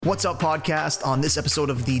What's up, podcast? On this episode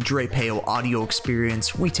of the Drapeo Audio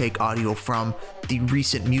Experience, we take audio from the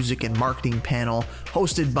recent music and marketing panel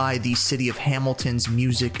hosted by the City of Hamilton's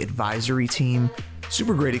Music Advisory Team.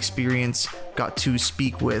 Super great experience. Got to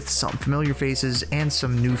speak with some familiar faces and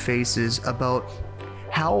some new faces about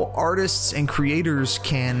how artists and creators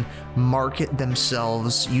can market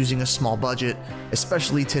themselves using a small budget,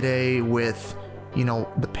 especially today with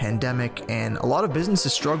the pandemic and a lot of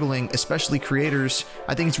businesses struggling, especially creators.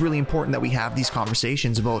 I think it's really important that we have these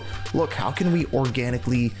conversations about, look, how can we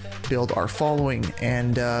organically build our following?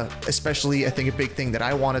 And especially, I think a big thing that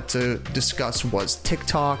I wanted to discuss was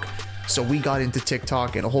TikTok. So we got into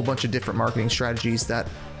TikTok and a whole bunch of different marketing strategies that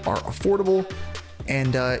are affordable.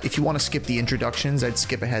 And if you want to skip the introductions, I'd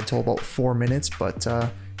skip ahead to about 4 minutes, but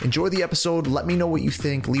enjoy the episode. Let me know what you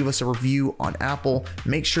think. Leave us a review on Apple.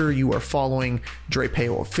 Make sure you are following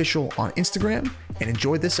Drapeo Official on Instagram, and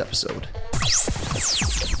enjoy this episode.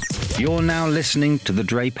 You're now listening to the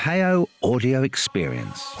Drapeo Audio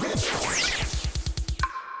Experience.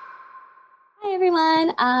 Hi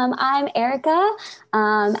everyone, I'm Erica.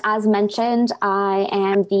 As mentioned, I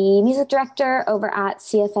am the music director over at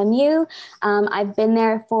CFMU. I've been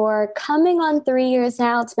there for coming on 3 years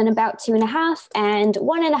now. It's been about 2.5, and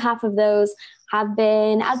 1.5 of those have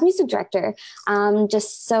been as music director.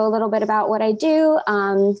 Just so a little bit about what I do.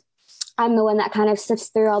 I'm the one that kind of sifts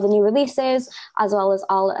through all the new releases, as well as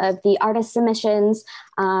all of the artist submissions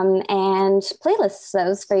and playlists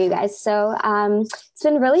those for you guys. So it's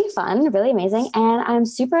been really fun, really amazing, and I'm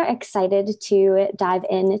super excited to dive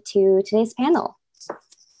into today's panel.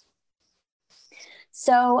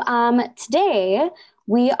 So today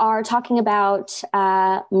we are talking about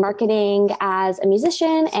marketing as a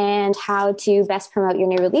musician and how to best promote your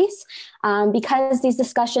new release. Because these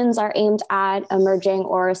discussions are aimed at emerging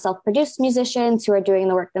or self-produced musicians who are doing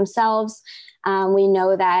the work themselves, we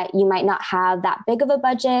know that you might not have that big of a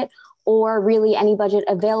budget or really any budget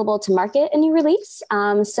available to market a new release.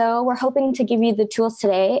 So we're hoping to give you the tools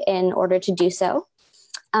today in order to do so.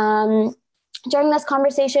 During this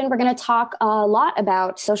conversation, we're going to talk a lot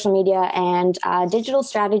about social media and digital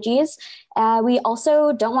strategies. We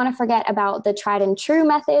also don't want to forget about the tried and true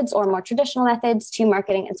methods or more traditional methods to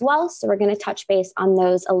marketing as well. So we're going to touch base on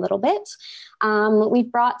those a little bit.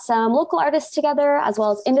 We've brought some local artists together as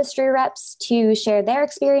well as industry reps to share their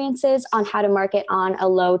experiences on how to market on a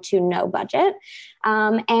low to no budget.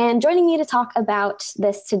 And joining me to talk about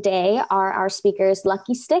this today are our speakers,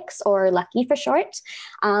 Lucky Sticks, or Lucky for short,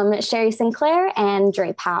 Sherry Sinclair, and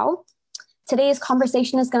Dre Powell. Today's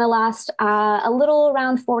conversation is going to last a little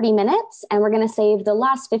around 40 minutes, and we're going to save the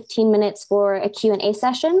last 15 minutes for a Q&A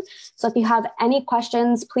session. So if you have any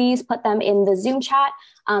questions, please put them in the Zoom chat.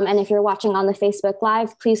 And if you're watching on the Facebook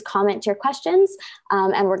Live, please comment your questions,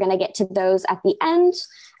 and we're going to get to those at the end.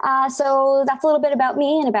 So that's a little bit about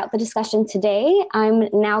me and about the discussion today. I'm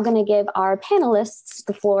now going to give our panelists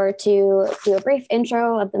the floor to do a brief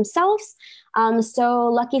intro of themselves. So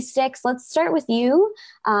Lucky Sticks, let's start with you.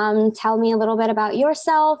 Tell me a little bit about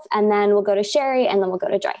yourself, and then we'll go to Sherry, and then we'll go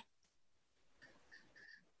to Dre.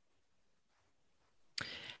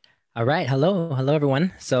 All right. Hello,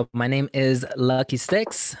 everyone. So my name is Lucky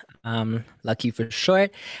Sticks, Lucky for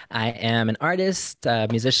short. I am an artist,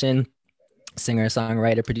 musician, singer,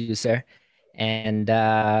 songwriter, producer, and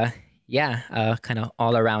kind of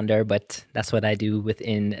all-arounder, but that's what I do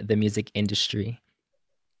within the music industry.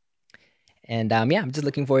 And I'm just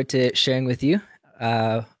looking forward to sharing with you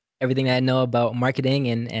everything I know about marketing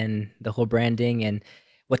and the whole branding and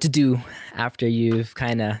what to do after you've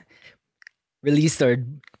kind of released or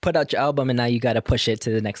put out your album and now you got to push it to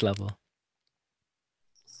the next level.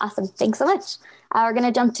 Awesome. Thanks so much. We're going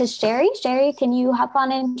to jump to Sherry. Sherry, can you hop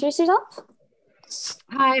on and introduce yourself?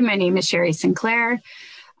 Hi, my name is Sherry Sinclair.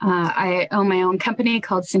 I own my own company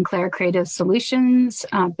called Sinclair Creative Solutions,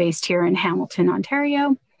 based here in Hamilton,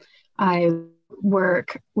 Ontario. I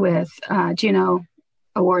work with Juno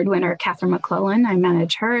Award winner Catherine McClellan. I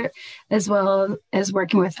manage her, as well as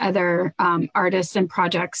working with other artists and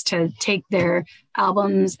projects to take their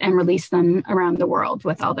albums and release them around the world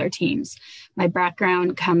with all their teams. My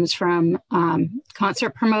background comes from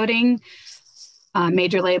concert promoting,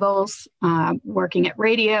 major labels, working at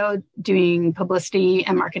radio, doing publicity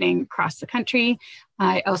and marketing across the country.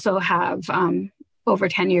 I also have over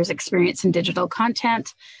 10 years experience in digital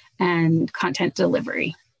content and content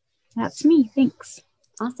delivery. That's me. Thanks.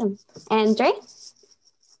 Awesome. And Dre?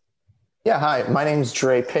 Yeah, hi. My name's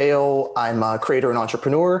Dre Powell. I'm a creator and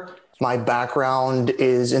entrepreneur. My background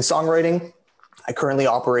is in songwriting. I currently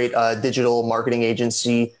operate a digital marketing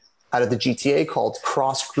agency out of the GTA called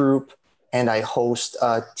Cross Group. and I host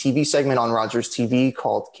a TV segment on Rogers TV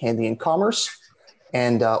called Candy and Commerce.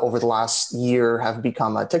 And over the last year have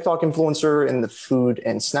become a TikTok influencer in the food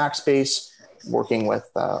and snack space, working with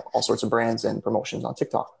all sorts of brands and promotions on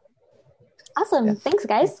TikTok. Awesome. Yeah. Thanks,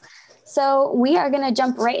 guys. So we are going to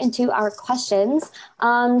jump right into our questions.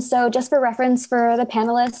 So just for reference for the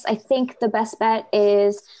panelists, I think the best bet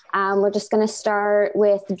is we're just going to start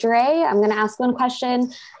with Dre. I'm going to ask one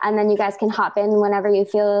question, and then you guys can hop in whenever you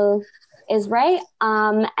feel is right.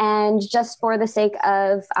 And just for the sake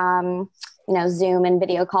of Zoom and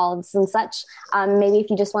video calls and such, maybe if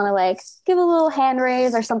you just want to give a little hand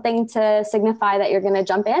raise or something to signify that you're going to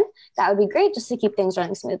jump in, that would be great, just to keep things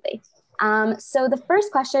running smoothly. So the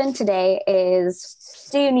first question today is,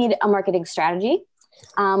 do you need a marketing strategy?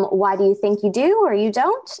 Why do you think you do or you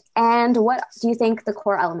don't? And what do you think the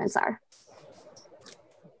core elements are?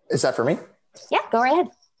 Is that for me? Yeah, go right ahead.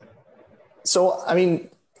 So, I mean,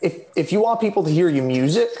 if you want people to hear your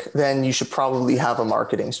music, then you should probably have a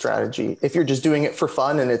marketing strategy. If you're just doing it for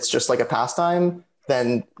fun and it's just like a pastime,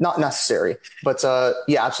 then not necessary. But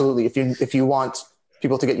yeah, absolutely. If you want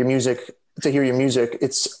people to hear your music,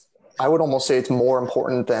 I would almost say it's more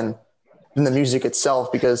important than the music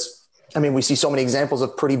itself, because I mean, we see so many examples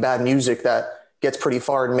of pretty bad music that gets pretty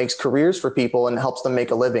far and makes careers for people and helps them make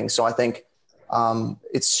a living. So I think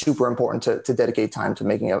it's super important to dedicate time to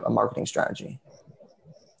making a marketing strategy.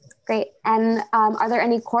 Great. And are there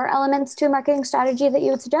any core elements to a marketing strategy that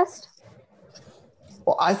you would suggest?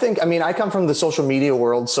 Well, I come from the social media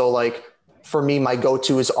world. So for me, my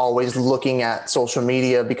go-to is always looking at social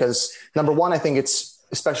media because number one, I think it's,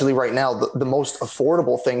 especially right now, the most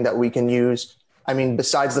affordable thing that we can use. I mean,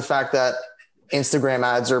 besides the fact that Instagram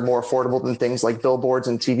ads are more affordable than things like billboards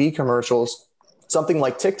and TV commercials, something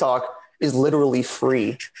like TikTok is literally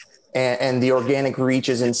free. And the organic reach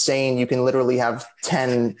is insane. You can literally have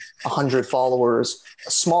 10, 100 followers,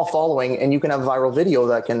 a small following, and you can have viral video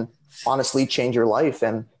that can honestly change your life.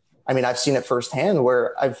 And I mean, I've seen it firsthand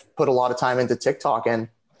where I've put a lot of time into TikTok and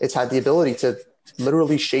it's had the ability to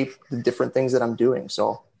literally shape the different things that I'm doing.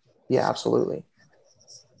 So yeah, absolutely.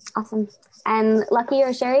 Awesome. And Lucky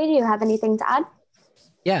or Sherry, do you have anything to add?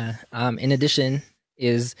 Yeah. In addition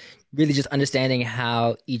is really just understanding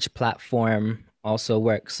how each platform also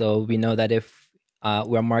works. So we know that if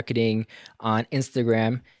we're marketing on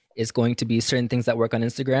Instagram, it's going to be certain things that work on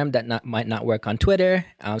Instagram that might not work on Twitter,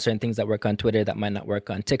 certain things that work on Twitter that might not work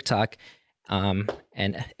on TikTok,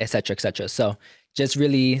 and et cetera, et cetera. So just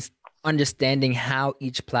really understanding how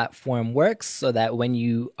each platform works so that when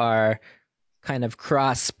you are kind of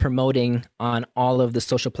cross promoting on all of the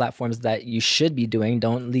social platforms that you should be doing,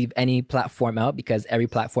 don't leave any platform out because every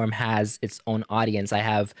platform has its own audience. I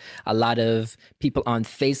have a lot of people on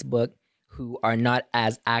Facebook who are not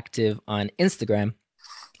as active on Instagram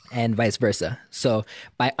and vice versa. So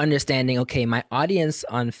by understanding, okay, my audience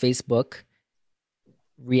on Facebook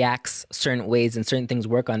reacts certain ways and certain things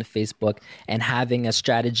work on Facebook, and having a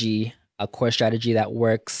strategy, a core strategy that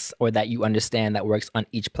works or that you understand that works on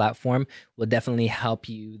each platform will definitely help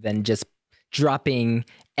you than just dropping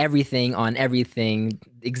everything on everything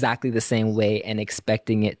exactly the same way and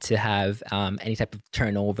expecting it to have any type of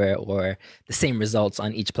turnover or the same results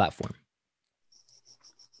on each platform.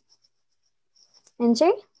 And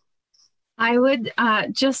Sherry? I would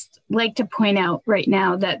just like to point out right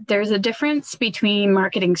now that there's a difference between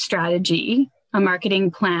marketing strategy, a marketing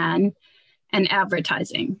plan, and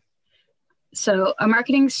advertising. So a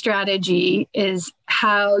marketing strategy is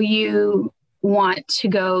how you want to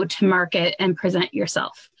go to market and present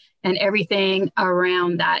yourself and everything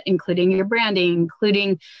around that, including your branding,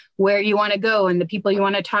 including where you want to go and the people you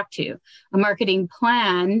want to talk to. A marketing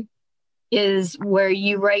plan is where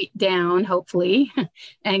you write down, hopefully,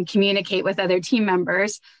 and communicate with other team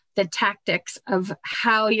members the tactics of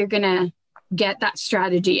how you're going to get that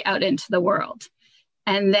strategy out into the world.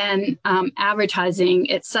 And then advertising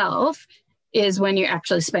itself is when you're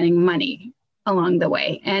actually spending money along the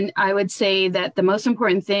way. And I would say that the most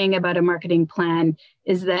important thing about a marketing plan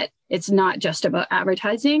is that it's not just about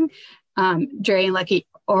advertising. Dre and Lucky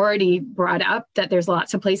already brought up that there's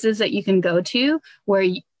lots of places that you can go to where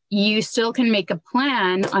you still can make a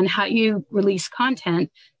plan on how you release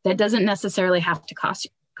content that doesn't necessarily have to cost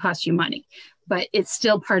you money, but it's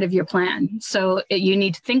still part of your plan. So you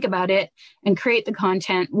need to think about it and create the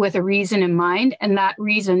content with a reason in mind. And that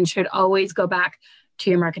reason should always go back to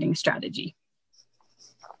your marketing strategy.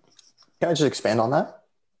 Can I just expand on that?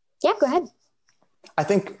 Yeah, go ahead. I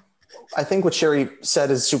think what Sherry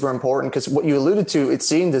said is super important because what you alluded to, it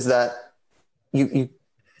seemed, is that you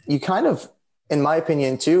kind of, in my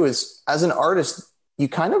opinion too, is as an artist, you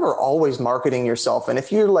kind of are always marketing yourself. And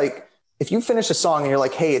if if you finish a song and you're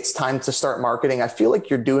like, hey, it's time to start marketing, I feel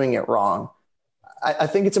like you're doing it wrong. I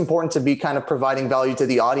think it's important to be kind of providing value to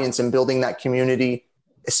the audience and building that community,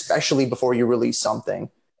 especially before you release something.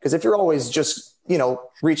 Because if you're always just,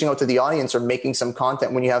 reaching out to the audience or making some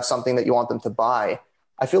content when you have something that you want them to buy,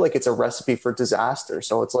 I feel like it's a recipe for disaster.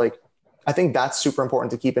 So it's like, I think that's super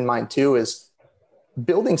important to keep in mind too, is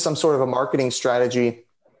building some sort of a marketing strategy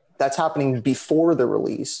that's happening before the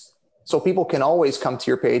release. So people can always come to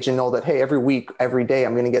your page and know that, hey, every week, every day,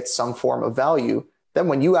 I'm going to get some form of value. Then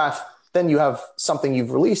when you have something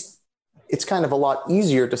you've released, it's kind of a lot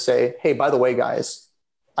easier to say, hey, by the way, guys,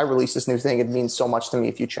 I released this new thing. It means so much to me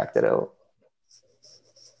if you checked it out.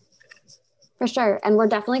 For sure. And we're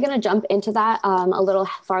definitely going to jump into that a little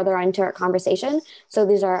farther into our conversation. So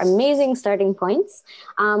these are amazing starting points.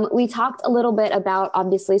 We talked a little bit about,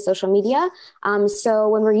 obviously, social media. So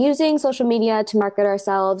when we're using social media to market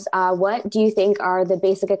ourselves, what do you think are the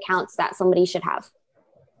basic accounts that somebody should have?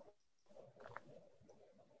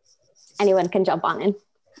 Anyone can jump on in.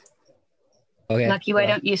 Okay. Lucky, why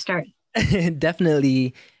don't you start?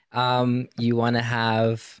 Definitely. You want to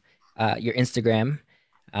have your Instagram,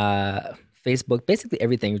 Facebook, basically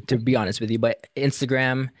everything, to be honest with you, but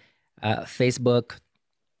Instagram, Facebook,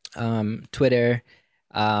 Twitter,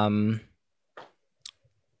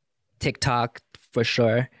 TikTok for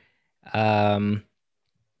sure. And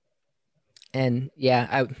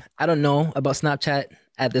yeah, I don't know about Snapchat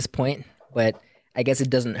at this point, but I guess it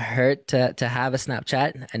doesn't hurt to have a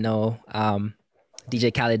Snapchat. I know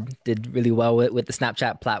DJ Khaled did really well with the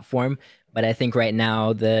Snapchat platform, but I think right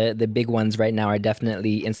now the big ones right now are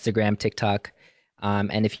definitely Instagram, TikTok,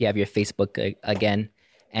 and if you have your Facebook again.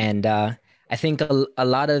 And I think a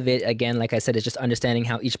lot of it, again, like I said, is just understanding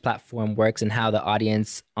how each platform works and how the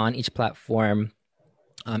audience on each platform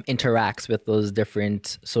interacts with those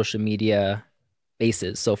different social media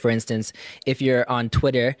bases. So for instance, if you're on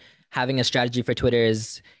Twitter, having a strategy for Twitter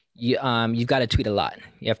is you've got to tweet a lot.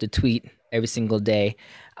 You have to tweet every single day.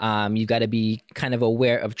 You got to be kind of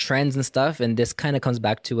aware of trends and stuff. And this kind of comes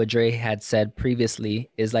back to what Dre had said previously,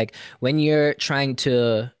 is like when you're trying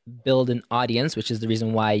to build an audience, which is the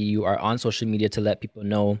reason why you are on social media, to let people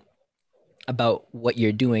know about what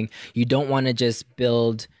you're doing, you don't want to just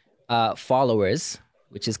build followers,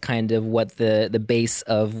 which is kind of what the base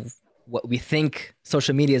of what we think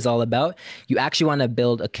social media is all about. You actually want to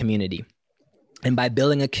build a community. And by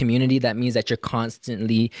building a community, that means that you're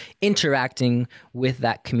constantly interacting with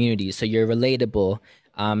that community. So you're relatable.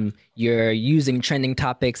 You're using trending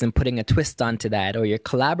topics and putting a twist onto that, or you're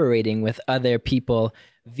collaborating with other people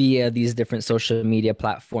via these different social media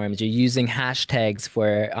platforms. You're using hashtags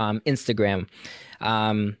for Instagram.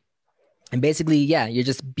 And basically, yeah, you're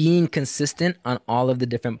just being consistent on all of the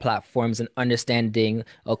different platforms and understanding,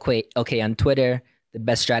 okay, on Twitter, the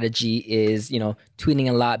best strategy is, tweeting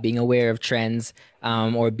a lot, being aware of trends,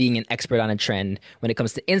 or being an expert on a trend. When it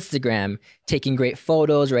comes to Instagram, taking great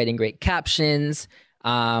photos, writing great captions,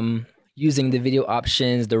 using the video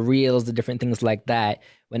options, the reels, the different things like that.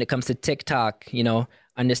 When it comes to TikTok,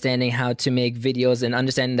 understanding how to make videos and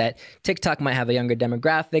understanding that TikTok might have a younger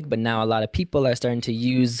demographic, but now a lot of people are starting to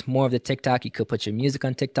use more of the TikTok. You could put your music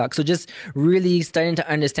on TikTok. So just really starting to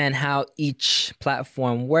understand how each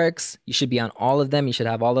platform works. You should be on all of them. You should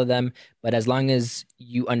have all of them. But as long as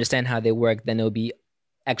you understand how they work, then it'll be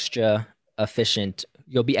extra efficient.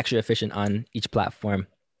 You'll be extra efficient on each platform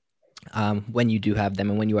when you do have them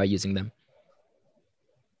and when you are using them.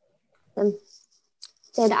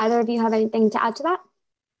 Did either of you have anything to add to that?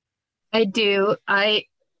 I do. I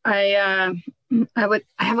have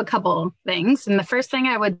a couple things. And the first thing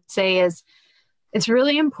I would say is it's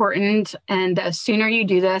really important, and the sooner you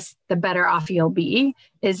do this, the better off you'll be,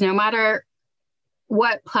 is no matter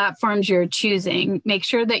what platforms you're choosing, make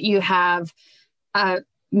sure that you have a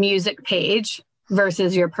music page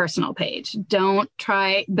versus your personal page. Don't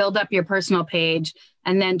build up your personal page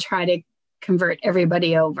and then try to convert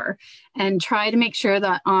everybody over, and try to make sure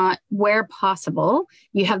that where possible,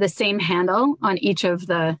 you have the same handle on each of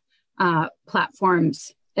the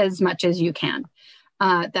platforms as much as you can.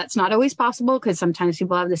 That's not always possible because sometimes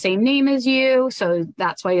people have the same name as you. So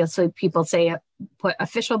that's why you'll see people put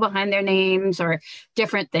official behind their names or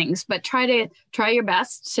different things, but try your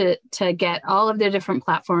best to get all of the different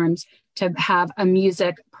platforms to have a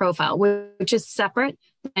music profile, which is separate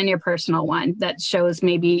than your personal one, that shows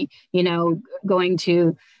maybe, going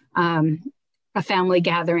to a family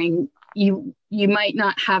gathering. You might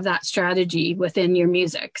not have that strategy within your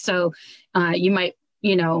music. So you might,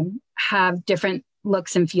 have different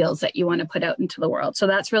looks and feels that you want to put out into the world. So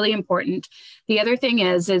that's really important. The other thing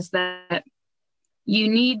is that you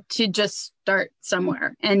need to just start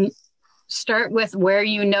somewhere. And start with where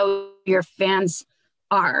you know your fans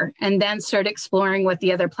are, and then start exploring what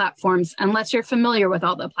the other platforms, unless you're familiar with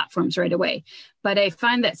all the platforms right away. But I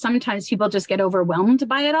find that sometimes people just get overwhelmed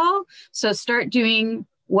by it all. So start doing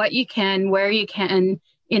what you can, where you can,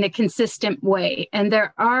 in a consistent way. And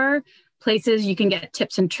there are places you can get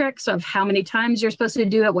tips and tricks of how many times you're supposed to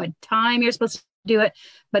do it, what time you're supposed to do it.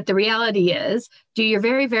 But the reality is, do your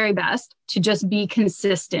very, very best to just be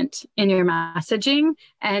consistent in your messaging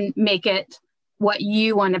and make it what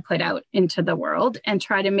you want to put out into the world, and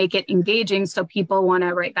try to make it engaging so people want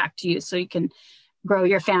to write back to you, so you can grow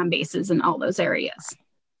your fan bases in all those areas.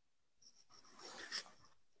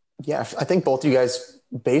 Yeah, I think both of you guys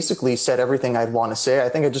basically said everything I'd want to say. I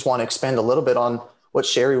think I just want to expand a little bit on what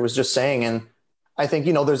Sherry was just saying. And I think,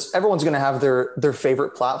 everyone's going to have their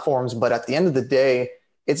favorite platforms, but at the end of the day,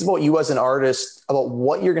 it's about you as an artist, about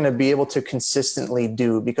what you're going to be able to consistently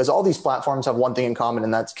do, because all these platforms have one thing in common,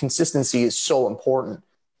 and that's consistency is so important.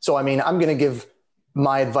 So, I'm going to give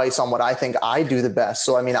my advice on what I think I do the best.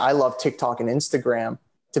 So, I love TikTok and Instagram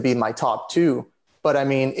to be my top two. But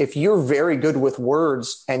if you're very good with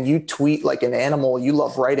words and you tweet like an animal, you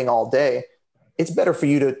love writing all day, it's better for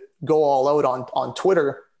you to go all out on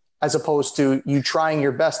Twitter, as opposed to you trying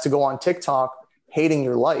your best to go on TikTok, hating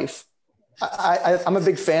your life. I'm a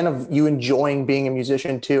big fan of you enjoying being a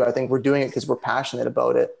musician too. I think we're doing it because we're passionate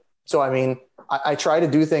about it. So, I try to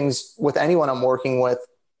do things with anyone I'm working with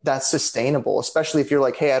that's sustainable, especially if you're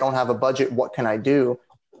like, hey, I don't have a budget, what can I do?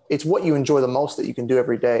 It's what you enjoy the most that you can do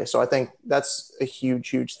every day. So I think that's a huge,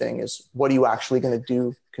 huge thing, is what are you actually going to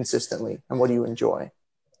do consistently and what do you enjoy?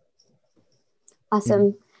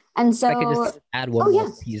 Awesome. And so if I could just add one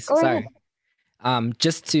more piece. Sorry.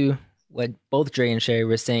 Just to what both Dre and Sherry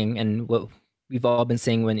were saying, and what we've all been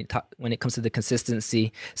saying when it comes to the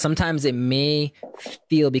consistency, sometimes it may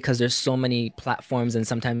feel, because there's so many platforms and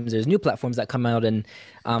sometimes there's new platforms that come out, and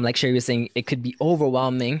like Sherry was saying, it could be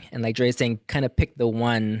overwhelming. And like Dre is saying, kind of pick the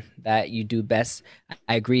one that you do best.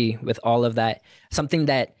 I agree with all of that. Something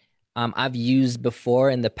that I've used before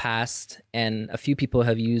in the past, and a few people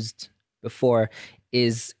have used before,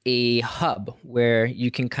 is a hub where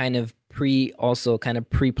you can kind of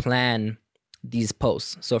pre-plan these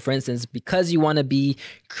posts. So for instance, because you want to be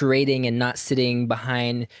creating and not sitting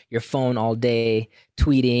behind your phone all day,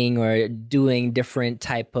 tweeting or doing different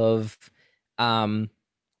type of,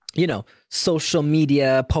 social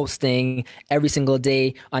media posting every single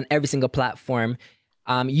day on every single platform,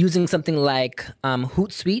 using something like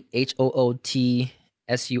Hootsuite, Hootsuite,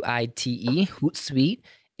 Hootsuite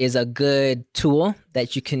is a good tool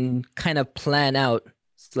that you can kind of plan out.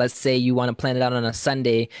 Let's say you want to plan it out on a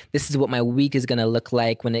Sunday. This is what my week is going to look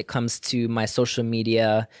like when it comes to my social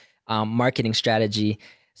media marketing strategy.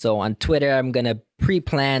 So on Twitter, I'm going to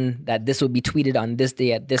pre-plan that this will be tweeted on this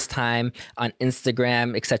day at this time, on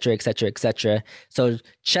Instagram, et cetera, et cetera, et cetera. So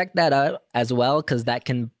check that out as well, because that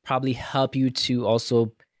can probably help you to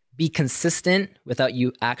also be consistent without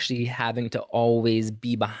you actually having to always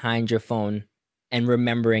be behind your phone and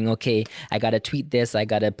remembering, okay, I got to tweet this, I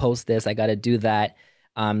got to post this, I got to do that.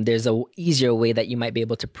 There's a easier way that you might be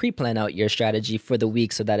able to pre-plan out your strategy for the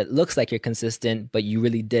week so that it looks like you're consistent, but you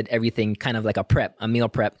really did everything kind of like a meal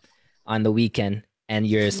prep on the weekend, and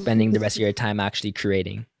you're spending the rest of your time actually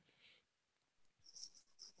creating.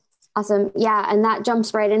 Awesome. Yeah. And that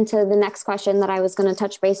jumps right into the next question that I was going to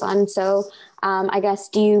touch base on. So I guess,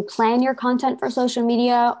 do you plan your content for social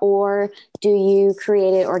media, or do you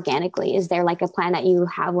create it organically? Is there like a plan that you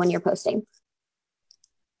have when you're posting?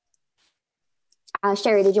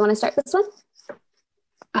 Sherry, did you want to start this one?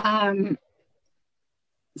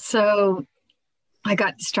 So I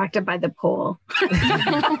got distracted by the poll.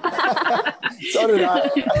 So did I.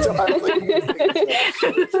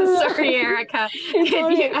 Sorry, Erica.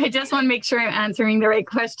 I just want to make sure I'm answering the right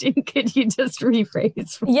question. Could you just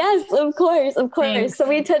rephrase? Yes, of course. Thanks. So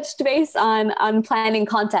we touched base on planning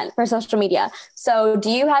content for social media. So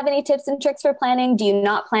do you have any tips and tricks for planning? Do you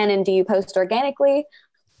not plan, and do you post organically?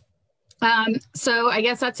 So I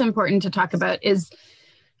guess that's important to talk about is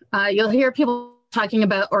you'll hear people talking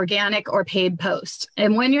about organic or paid posts.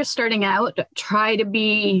 And when you're starting out, try to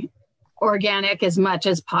be organic as much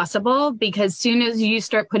as possible, because soon as you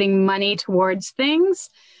start putting money towards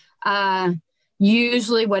things,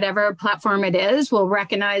 usually whatever platform it is will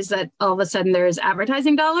recognize that all of a sudden there's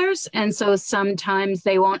advertising dollars. And so sometimes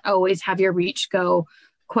they won't always have your reach go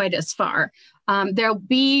quite as far. There'll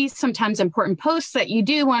be sometimes important posts that you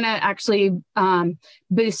do want to actually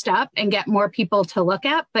boost up and get more people to look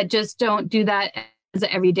at, but just don't do that as an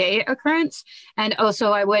everyday occurrence. And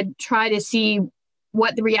also I would try to see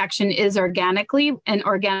what the reaction is organically, and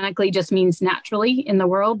organically just means naturally in the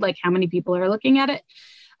world, like how many people are looking at it.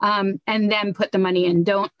 And then put the money in.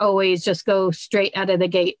 Don't always just go straight out of the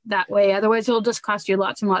gate that way. Otherwise, it'll just cost you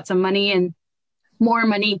lots and lots of money and more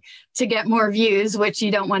money to get more views, which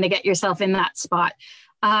you don't want to get yourself in that spot.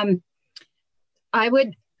 I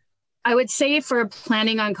would say for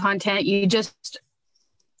planning on content, you just,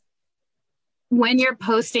 when you're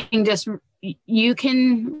posting, just you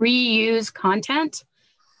can reuse content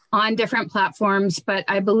on different platforms, but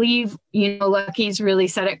I believe, Lucky's really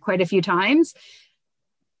said it quite a few times.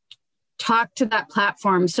 Talk to that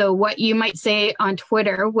platform. So what you might say on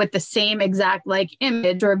Twitter with the same exact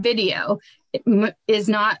image or video is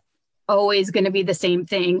not always going to be the same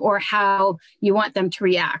thing, or how you want them to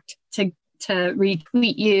react to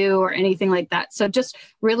retweet you or anything like that. So just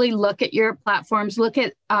really look at your platforms, look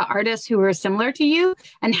at artists who are similar to you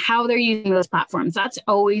and how they're using those platforms. That's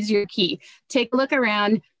always your key. Take a look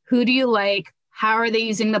around. Who do you like? How are they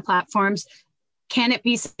using the platforms? Can it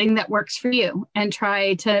be something that works for you? And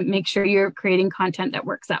try to make sure you're creating content that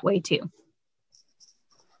works that way too.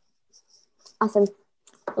 Awesome.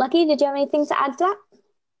 Lucky, did you have anything to add to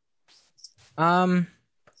that?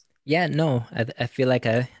 Yeah, no, I feel like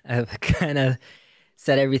I've kind of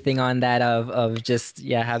said everything on that of just,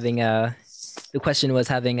 having the question was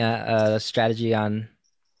having a strategy on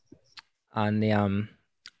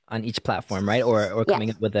each platform, right? Or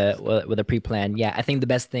coming up with a pre-plan. Yeah, I think the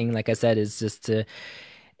best thing, like I said, is just to,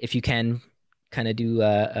 if you can, kind of do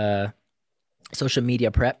a social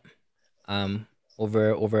media prep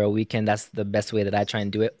over a weekend. That's the best way that I try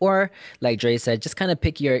and do it. Or like Dre said, just kind of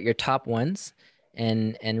pick your top ones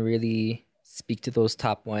and really speak to those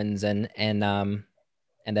top ones, and then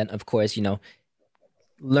of course,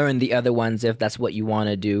 learn the other ones if that's what you want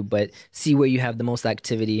to do, but see where you have the most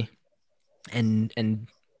activity and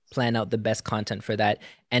plan out the best content for that.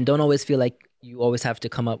 And don't always feel like you always have to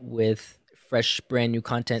come up with fresh, brand new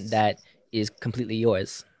content that is completely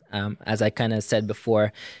yours. As I kind of said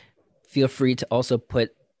before, feel free to also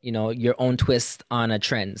put, your own twist on a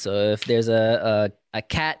trend. So if there's a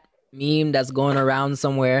cat meme that's going around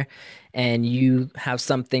somewhere and you have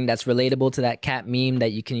something that's relatable to that cat meme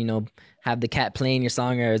that you can, have the cat playing your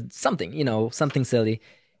song or something, something silly,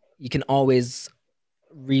 you can always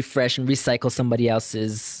refresh and recycle somebody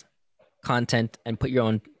else's content and put your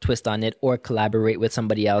own twist on it, or collaborate with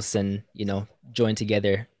somebody else and, join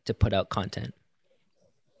together to put out content.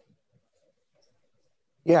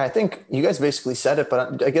 Yeah, I think you guys basically said it,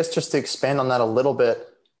 but I guess just to expand on that a little bit,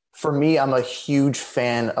 for me, I'm a huge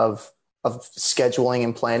fan of scheduling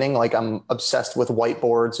and planning. Like, I'm obsessed with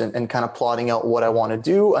whiteboards and kind of plotting out what I want to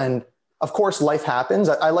do. And of course, life happens.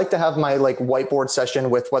 I like to have my whiteboard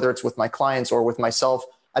session with, whether it's with my clients or with myself,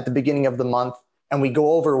 at the beginning of the month. And we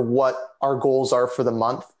go over what our goals are for the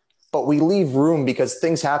month, but we leave room because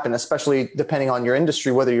things happen, especially depending on your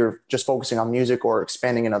industry, whether you're just focusing on music or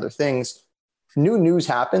expanding in other things. New news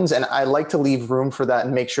happens. And I like to leave room for that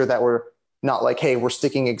and make sure that we're not like, hey, we're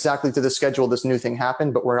sticking exactly to the schedule. This new thing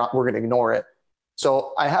happened, but we're going to ignore it.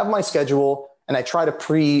 So I have my schedule and I try to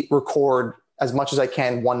pre-record as much as I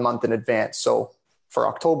can 1 month in advance. So for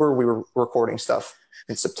October, we were recording stuff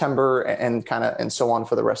in September and so on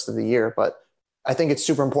for the rest of the year. But I think it's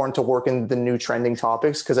super important to work in the new trending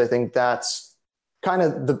topics, because I think that's kind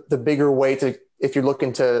of the bigger way to, if you're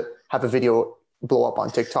looking to have a video blow up on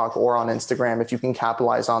TikTok or on Instagram, if you can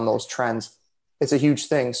capitalize on those trends, it's a huge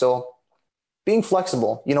thing. So being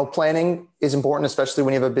flexible, planning is important, especially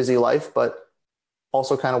when you have a busy life, but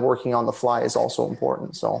also kind of working on the fly is also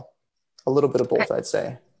important. So a little bit of both, I'd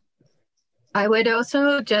say. I would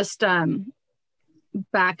also just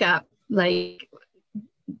back up, like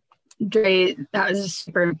Dre, that was a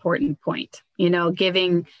super important point,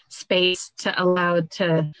 giving space to allow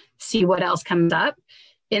to see what else comes up.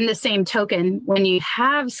 In the same token, when you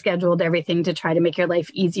have scheduled everything to try to make your life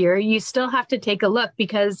easier, you still have to take a look,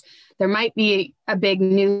 because there might be a big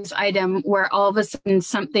news item where all of a sudden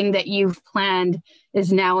something that you've planned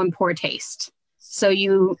is now in poor taste. So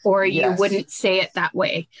you wouldn't say it that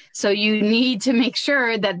way. So you need to make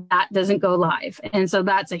sure that doesn't go live. And so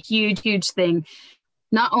that's a huge, huge thing.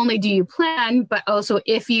 Not only do you plan, but also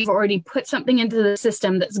if you've already put something into the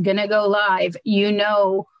system that's going to go live,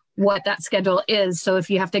 what that schedule is. So if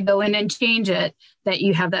you have to go in and change it, that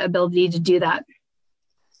you have the ability to do that.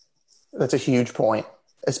 That's a huge point,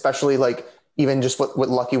 especially even just what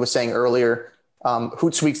Lucky was saying earlier.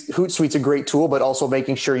 Hootsuite's a great tool, but also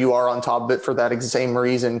making sure you are on top of it for that same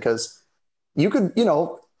reason, because you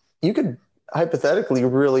could hypothetically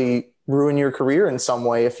really ruin your career in some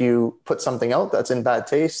way if you put something out that's in bad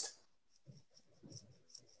taste.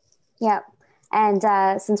 Yeah. And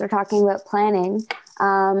since we're talking about planning,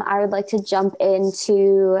 I would like to jump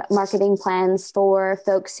into marketing plans for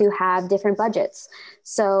folks who have different budgets.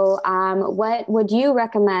 So what would you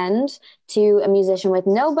recommend to a musician with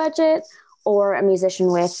no budget or a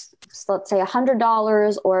musician with, let's say,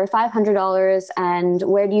 $100 or $500? And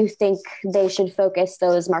where do you think they should focus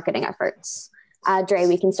those marketing efforts? Dre,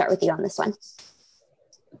 we can start with you on this one.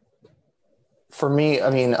 For me, I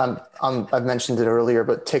mean, I've mentioned it earlier,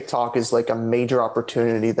 but TikTok is like a major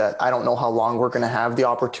opportunity that I don't know how long we're going to have the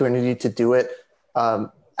opportunity to do it.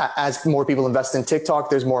 As more people invest in TikTok,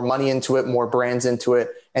 there's more money into it, more brands into it,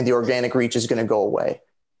 and the organic reach is going to go away.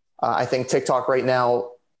 I think TikTok right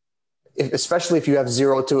now, especially if you have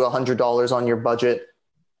 $0 to $100 on your budget,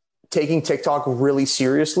 taking TikTok really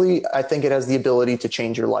seriously, I think it has the ability to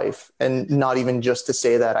change your life. And not even just to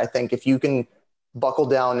say that, I think if you can buckle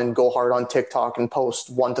down and go hard on TikTok and post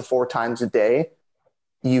 1 to 4 times a day,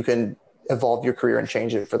 you can evolve your career and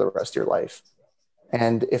change it for the rest of your life.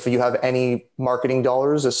 And if you have any marketing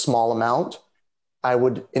dollars, a small amount, I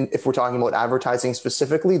would, if we're talking about advertising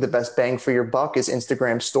specifically, the best bang for your buck is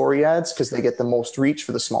Instagram story ads, because they get the most reach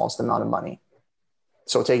for the smallest amount of money.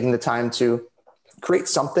 So taking the time to create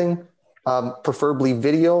something, preferably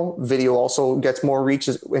video. Video also gets more reach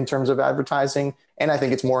in terms of advertising. And I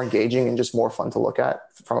think it's more engaging and just more fun to look at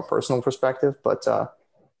from a personal perspective. But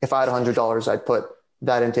if I had $100, I'd put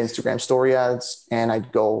that into Instagram story ads, and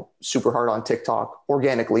I'd go super hard on TikTok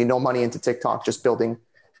organically, no money into TikTok, just building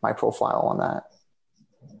my profile on that.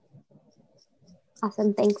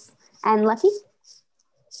 Awesome. Thanks. And Lucky?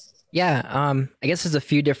 Yeah. I guess there's a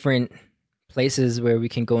few different places where we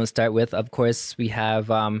can go and start with. Of course, we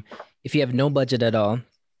have, if you have no budget at all,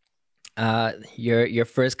 your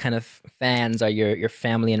first kind of fans are your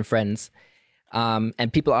family and friends.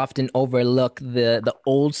 And people often overlook the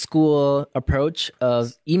old school approach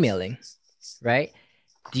of emailing, right?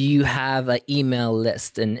 Do you have an email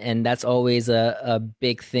list? And that's always a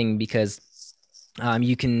big thing, because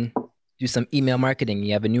you can do some email marketing.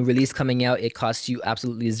 You have a new release coming out. It costs you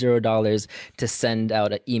absolutely $0 to send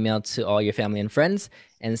out an email to all your family and friends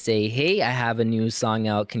and say, hey, I have a new song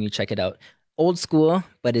out. Can you check it out? Old school,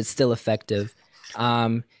 but it's still effective.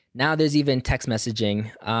 Now there's even text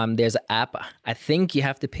messaging. There's an app. I think you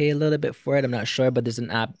have to pay a little bit for it. I'm not sure, but there's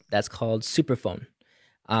an app that's called Superphone,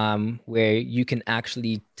 where you can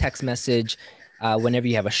actually text message whenever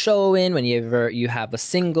you have a show whenever you have a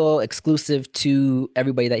single exclusive to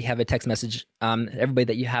everybody that you have a text message, everybody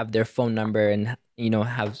that you have their phone number and,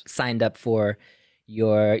 have signed up for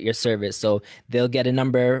your service. So they'll get a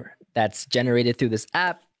number that's generated through this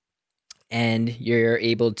app, and you're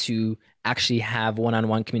able to actually have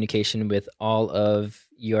one-on-one communication with all of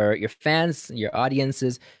your fans, your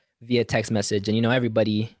audiences via text message. And,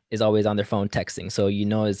 everybody is always on their phone texting. So,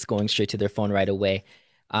 it's going straight to their phone right away.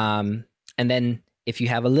 And then if you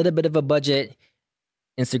have a little bit of a budget,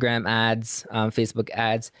 Instagram ads, Facebook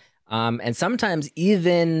ads, and sometimes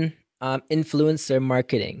even influencer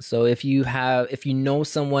marketing. So if you know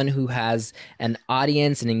someone who has an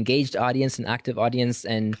audience, an engaged audience, an active audience,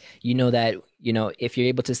 and that, if you're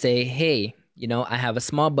able to say, hey, I have a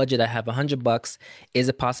small budget, I have $100. Is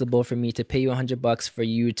it possible for me to pay you $100 for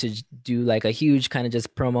you to do like a huge kind of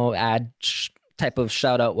just promo ad type of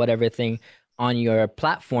shout out, whatever thing on your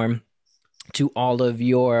platform to all of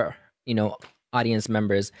your, audience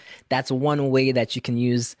members? That's one way that you can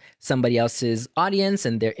use somebody else's audience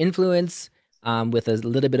and their influence with a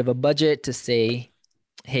little bit of a budget to say,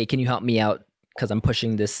 hey, can you help me out? Because I'm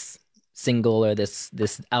pushing this single or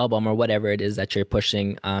this album or whatever it is that you're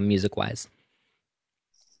pushing music wise.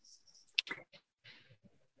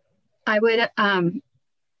 I would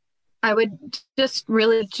just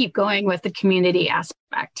really keep going with the community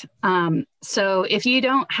aspect. So if you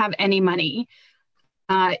don't have any money,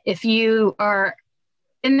 if you are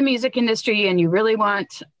in the music industry and you really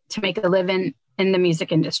want to make a living in the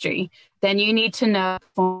music industry, then you need to know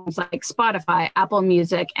platforms like Spotify, Apple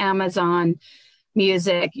Music, Amazon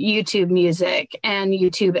Music, YouTube Music, and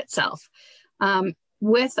YouTube itself.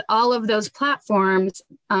 With all of those platforms,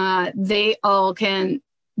 they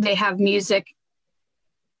have music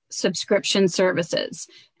subscription services.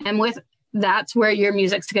 And that's where your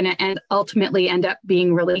music's going to ultimately end up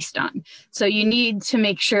being released on. So you need to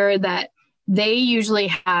make sure that they usually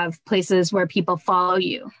have places where people follow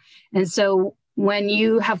you. And so when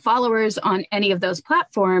you have followers on any of those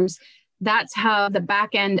platforms, that's how the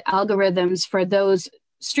back end algorithms for those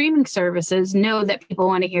streaming services know that people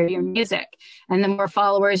want to hear your music. And the more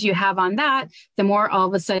followers you have on that, the more all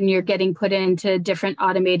of a sudden you're getting put into different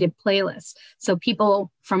automated playlists. So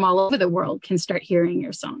people from all over the world can start hearing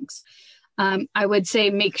your songs. I would say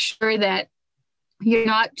make sure that you're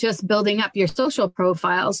not just building up your social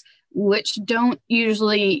profiles, which don't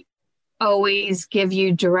usually always give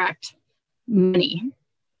you direct money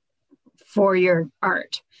for your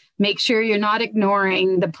art. Make sure you're not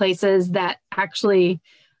ignoring the places that actually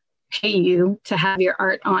pay you to have your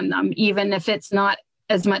art on them, even if it's not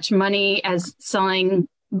as much money as selling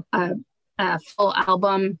a full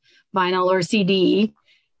album, vinyl, or CD.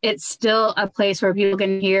 It's still a place where people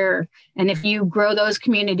can hear. And if you grow those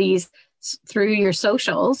communities through your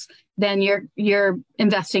socials, then you're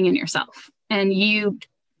investing in yourself. And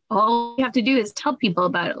all you have to do is tell people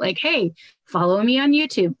about it. Like, hey, follow me on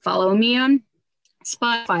YouTube, follow me on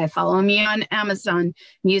Spotify, follow me on Amazon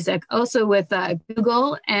Music. Also with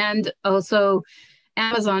Google and also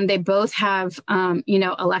Amazon, they both have,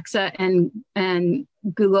 Alexa and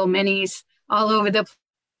Google Minis all over the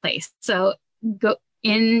place. So go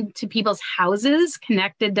into people's houses,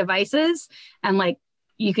 connected devices, and like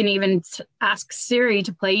you can even ask Siri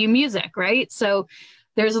to play you music, right? So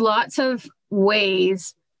there's lots of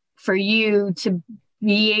ways for you to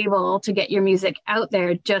be able to get your music out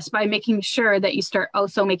there just by making sure that you start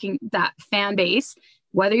also making that fan base,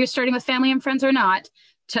 whether you're starting with family and friends or not,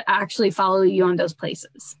 to actually follow you on those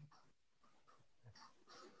places.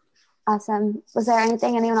 Awesome. Was there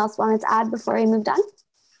anything anyone else wanted to add before we moved on?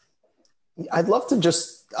 I'd love to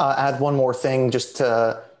just add one more thing just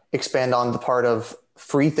to expand on the part of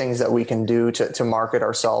free things that we can do to market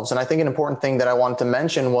ourselves. And I think an important thing that I wanted to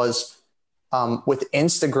mention was with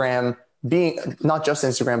Instagram being, not just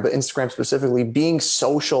Instagram, but Instagram specifically, being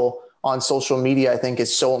social on social media, I think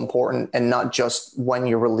is so important, and not just when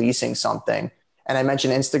you're releasing something. And I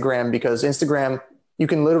mentioned Instagram because Instagram, you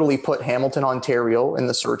can literally put Hamilton, Ontario in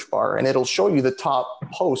the search bar and it'll show you the top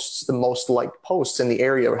posts, the most liked posts in the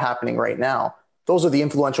area happening right now. Those are the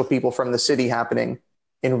influential people from the city happening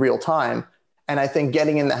in real time. And I think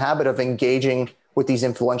getting in the habit of engaging with these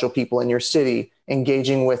influential people in your city,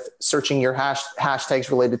 engaging with searching your hashtags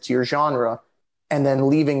related to your genre, and then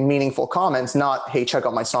leaving meaningful comments, not, hey, check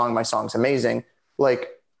out my song's amazing. Like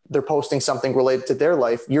they're posting something related to their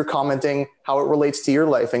life. You're commenting how it relates to your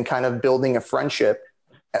life and kind of building a friendship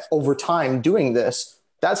over time doing this.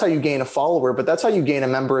 That's how you gain a follower, but that's how you gain a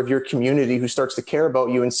member of your community who starts to care about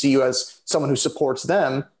you and see you as someone who supports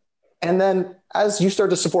them. And then as you start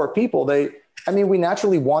to support people, we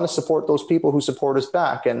naturally want to support those people who support us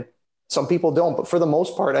back. And some people don't, but for the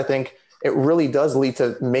most part, I think it really does lead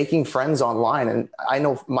to making friends online. And I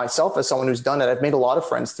know myself as someone who's done it, I've made a lot of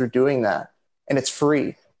friends through doing that, and it's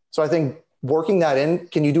free. So I think working that in,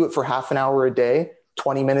 can you do it for half an hour a day,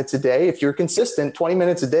 20 minutes a day? If you're consistent, 20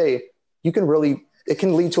 minutes a day, it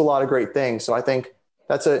can lead to a lot of great things. So I think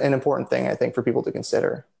that's an important thing, I think, for people to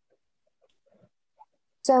consider.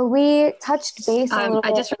 So we touched base a little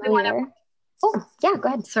bit. I just really want to. Oh, yeah, go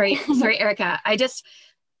ahead. Sorry, Erica.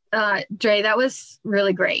 Dre, that was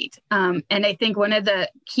really great. And I think one of the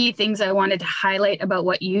key things I wanted to highlight about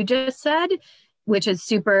what you just said, which is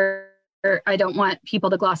I don't want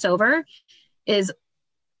people to gloss over, is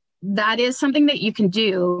that is something that you can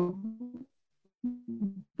do.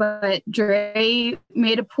 But Dre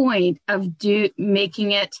made a point of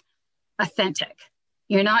making it authentic.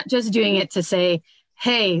 You're not just doing it to say,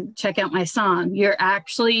 hey, check out my song. You're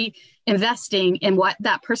actually investing in what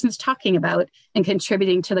that person's talking about and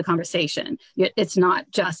contributing to the conversation. It's not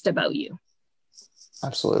just about you.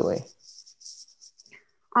 Absolutely.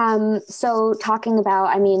 So talking about,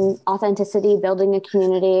 authenticity, building a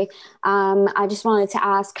community, I just wanted to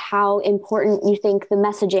ask how important you think the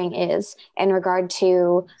messaging is in regard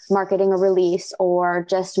to marketing a release or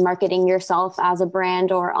just marketing yourself as a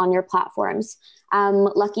brand or on your platforms.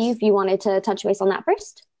 Lucky, if you wanted to touch base on that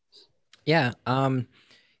first. Yeah.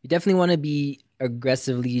 You definitely want to be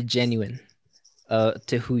aggressively genuine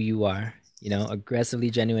to who you are, aggressively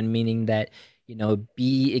genuine, meaning that,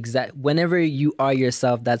 be exact. Whenever you are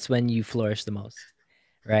yourself, that's when you flourish the most.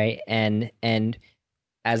 Right. And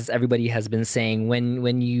as everybody has been saying,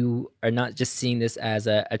 when you are not just seeing this as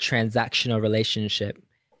a transactional relationship,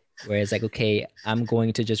 where it's like, okay, I'm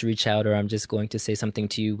going to just reach out or I'm just going to say something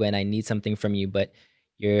to you when I need something from you, but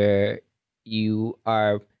you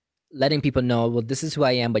are letting people know, well, this is who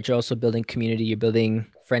I am, but you're also building community, you're building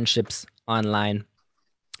friendships online.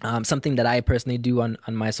 Something that I personally do on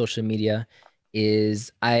my social media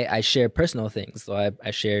is I share personal things. So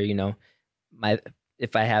I share,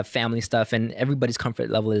 if I have family stuff, and everybody's comfort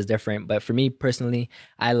level is different. But for me personally,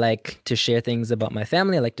 I like to share things about my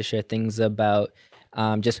family. I like to share things about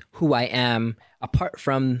just who I am apart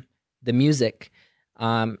from the music.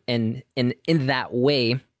 And in that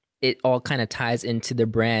way, it all kind of ties into the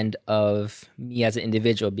brand of me as an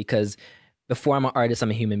individual, because before I'm an artist,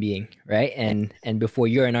 I'm a human being, right? And before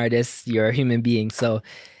you're an artist, you're a human being. So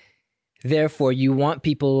therefore, you want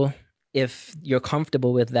people, if you're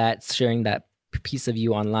comfortable with that, sharing that piece of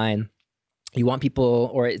you online, you want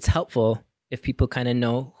people, or it's helpful if people kind of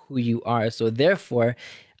know who you are. So therefore,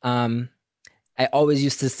 I always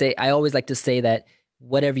like to say that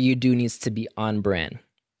whatever you do needs to be on brand.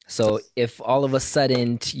 So if all of a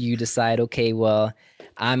sudden you decide, okay, well,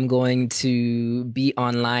 I'm going to be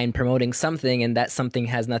online promoting something and that something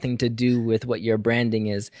has nothing to do with what your branding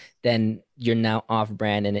is, then you're now off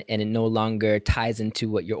brand and it no longer ties into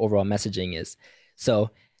what your overall messaging is.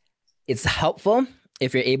 So it's helpful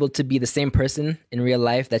if you're able to be the same person in real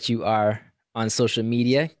life that you are on social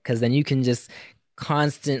media, because then you can just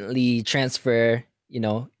constantly transfer,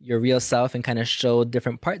 your real self and kind of show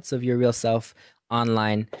different parts of your real self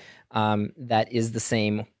online that is the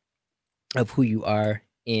same of who you are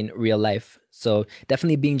in real life. So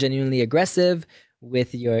definitely being genuinely aggressive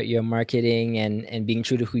with your marketing and being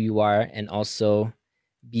true to who you are, and also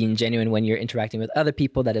being genuine when you're interacting with other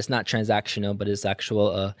people, that is not transactional, but is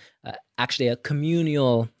actually a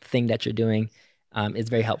communal thing that you're doing, is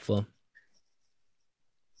very helpful.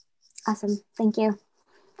 Awesome. Thank you.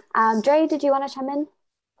 Dre, did you want to chime in?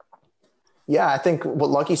 Yeah, I think what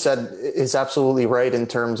Lucky said is absolutely right in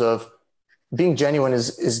terms of being genuine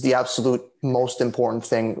is the absolute most important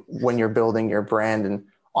thing when you're building your brand. And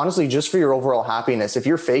honestly, just for your overall happiness, if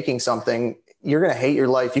you're faking something, you're going to hate your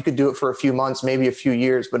life. You could do it for a few months, maybe a few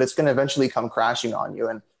years, but it's going to eventually come crashing on you.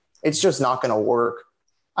 And it's just not going to work.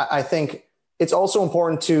 I think it's also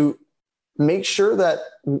important to make sure that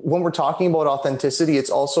when we're talking about authenticity, it's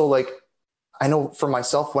also like, I know for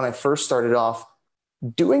myself, when I first started off,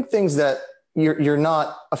 doing things that you're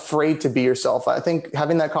not afraid to be yourself. I think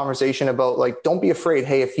having that conversation about like, don't be afraid.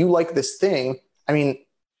 Hey, if you like this thing, I mean,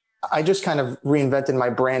 I just kind of reinvented my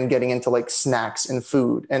brand getting into like snacks and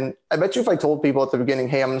food. And I bet you if I told people at the beginning,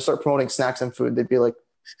 hey, I'm going to start promoting snacks and food, they'd be like,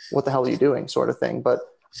 what the hell are you doing, sort of thing. But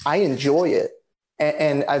I enjoy it.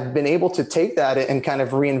 And I've been able to take that and kind of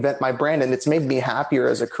reinvent my brand. And it's made me happier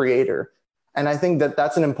as a creator. And I think that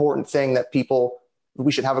that's an important thing that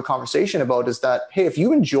we should have a conversation about, is that, hey, if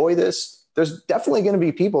you enjoy this, there's definitely going to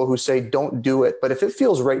be people who say, don't do it. But if it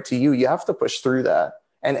feels right to you, you have to push through that.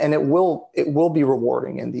 And it will be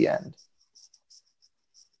rewarding in the end.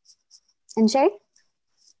 And Shay?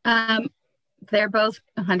 They're both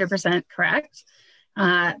 100% correct.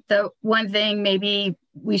 The one thing maybe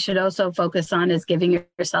we should also focus on is giving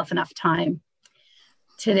yourself enough time.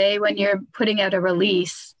 Today, when you're putting out a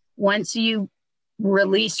release, once you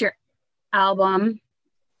release your album,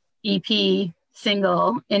 EP,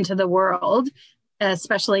 single into the world,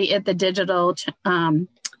 especially at the digital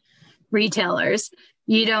retailers,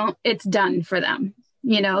 it's done for them,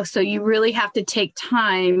 so you really have to take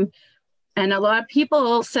time. And a lot of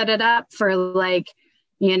people set it up for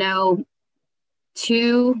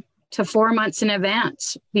 2 to 4 months in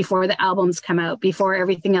advance before the albums come out, before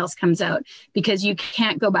everything else comes out, because you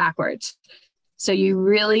can't go backwards. So you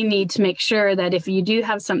really need to make sure that if you do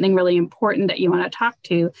have something really important that you want to talk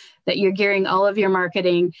to, that you're gearing all of your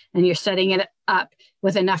marketing and you're setting it up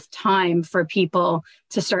with enough time for people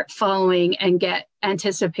to start following and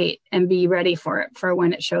anticipate and be ready for it for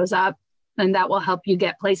when it shows up. And that will help you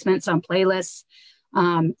get placements on playlists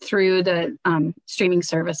through the streaming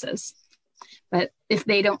services. But if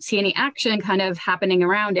they don't see any action kind of happening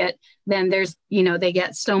around it, then there's, they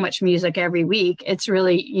get so much music every week. It's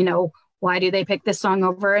really, why do they pick this song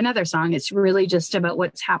over another song? It's really just about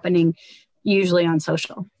what's happening usually on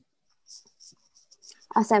social.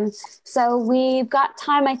 Awesome. So we've got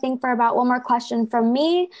time, I think, for about one more question from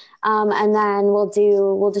me. And then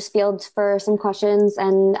we'll just field for some questions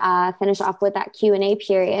and finish off with that Q&A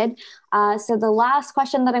period. So the last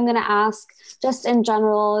question that I'm going to ask, just in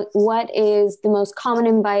general, what is the most common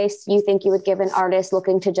advice you think you would give an artist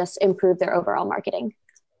looking to just improve their overall marketing?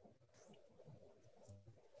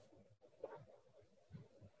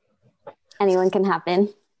 Anyone can hop in.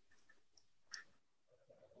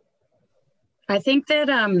 I think that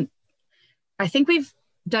I think we've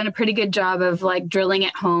done a pretty good job of drilling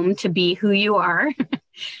it home to be who you are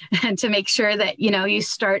and to make sure that, you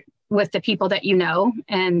start with the people that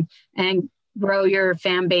and grow your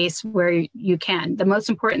fan base where you can. The most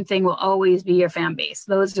important thing will always be your fan base.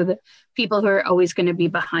 Those are the people who are always going to be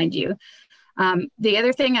behind you. The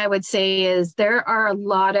other thing I would say is there are a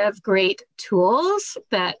lot of great tools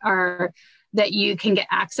that you can get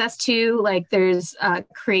access to. There's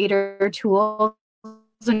creator tools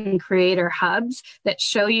and creator hubs that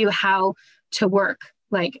show you how to work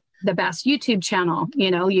the best YouTube channel.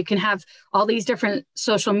 You can have all these different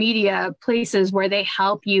social media places where they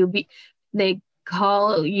help you they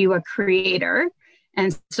call you a creator.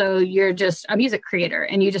 And so you're just a music creator,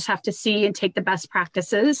 and you just have to see and take the best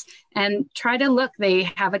practices and try to look. They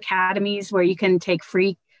have academies where you can take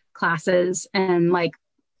free classes and like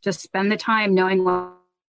just spend the time knowing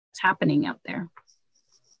what's happening out there.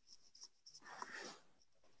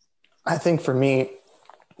 I think for me,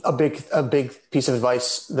 a big piece of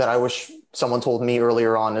advice that I wish someone told me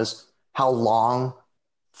earlier on is how long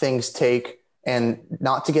things take, and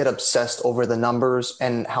not to get obsessed over the numbers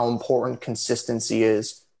and how important consistency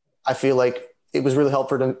is. I feel like it was really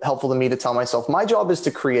helpful to me to tell myself, my job is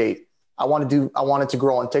to create. I wanted to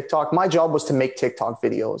grow on TikTok. My job was to make TikTok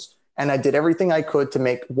videos. And I did everything I could to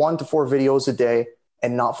make 1 to 4 videos a day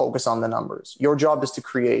and not focus on the numbers. Your job is to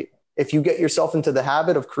create. If you get yourself into the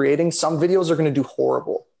habit of creating, some videos are going to do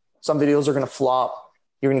horrible. Some videos are going to flop.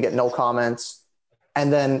 You're going to get no comments.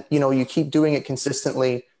 And then, you keep doing it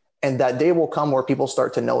consistently, and that day will come where people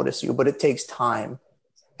start to notice you, but it takes time.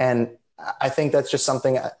 And I think that's just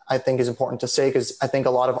something I think is important to say, because I think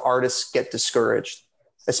a lot of artists get discouraged,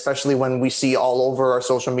 especially when we see all over our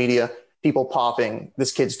social media, people popping,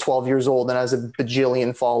 this kid's 12 years old and has a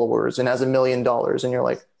bajillion followers and has $1 million. And you're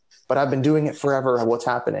like, but I've been doing it forever. What's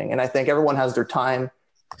happening? And I think everyone has their time.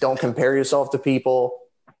 Don't compare yourself to people.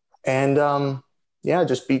 And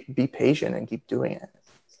just be patient and keep doing it.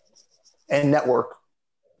 And network.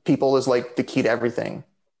 People is like the key to everything.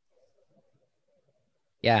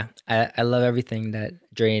 Yeah, I love everything that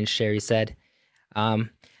Dre and Sherry said. I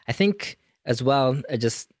think as well,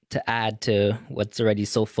 just to add to what's already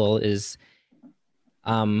so full, is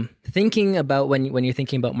thinking about when you're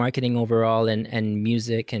thinking about marketing overall and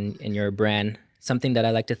music and your brand, something that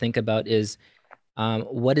I like to think about is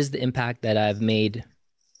what is the impact that I've made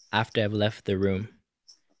after I've left the room,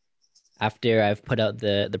 after I've put out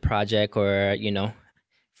the project, or,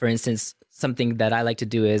 for instance, something that I like to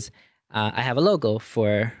do is I have a logo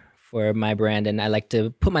for my brand, and I like to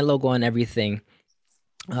put my logo on everything.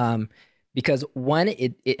 Because one,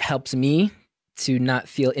 it helps me to not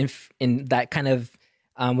feel in that kind of,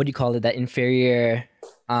 what do you call it? That inferior,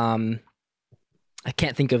 I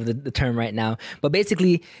can't think of the term right now, but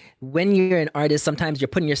basically when you're an artist, sometimes you're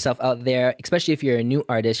putting yourself out there, especially if you're a new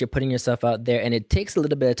artist, you're putting yourself out there, and it takes a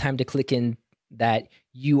little bit of time to click in that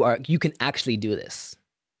you can actually do this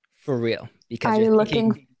for real. Because are you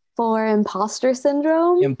looking for imposter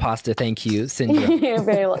syndrome? Imposter, thank you, syndrome. You're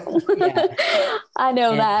very welcome. Yeah. I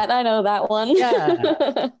know that one.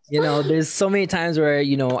 Yeah. There's so many times where,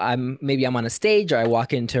 I'm on a stage, or I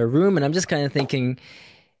walk into a room and I'm just kind of thinking,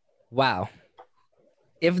 wow,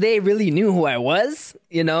 if they really knew who I was,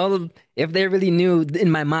 if they really knew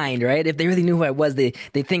in my mind, right? If they really knew who I was, they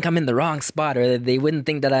think I'm in the wrong spot, or they wouldn't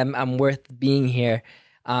think that I'm worth being here.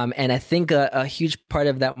 And I think a huge part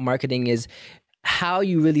of that marketing is how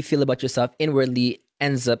you really feel about yourself inwardly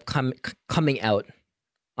ends up coming out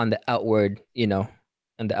on the outward,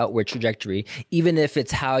 on the outward trajectory, even if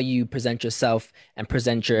it's how you present yourself and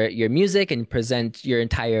present your music and present your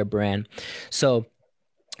entire brand. So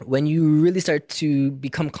when you really start to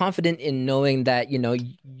become confident in knowing that,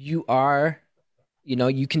 you are,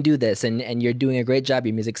 you can do this, and you're doing a great job,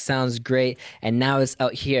 your music sounds great, and now it's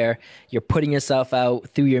out here, you're putting yourself out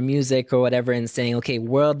through your music or whatever and saying, okay,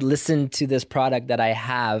 world, listen to this product that I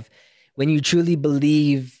have. When you truly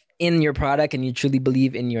believe in your product and you truly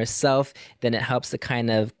believe in yourself, then it helps to kind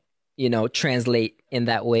of, translate in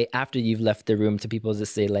that way after you've left the room, to people to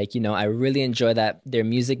say, like, I really enjoy their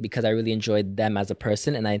music because I really enjoyed them as a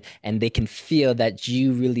person, and they can feel that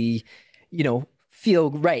you really, feel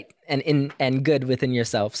right and good within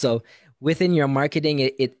yourself. So within your marketing,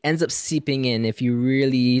 it ends up seeping in if you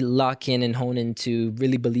really lock in and hone into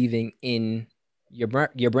really believing in your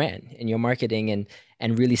brand and your marketing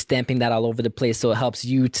and really stamping that all over the place. So it helps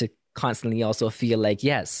you to constantly also feel like,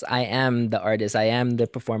 yes, I am the artist, I am the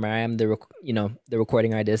performer, I am the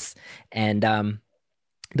recording artist, and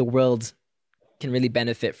the world can really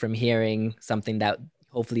benefit from hearing something that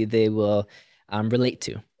hopefully they will relate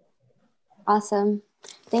to. Awesome.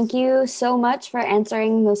 Thank you so much for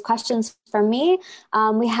answering those questions from me.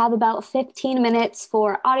 We have about 15 minutes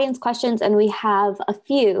for audience questions, and we have a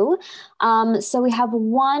few. So we have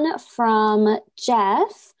one from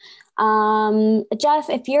Jeff. Jeff,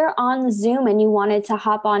 if you're on Zoom and you wanted to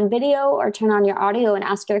hop on video or turn on your audio and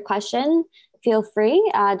ask your question, feel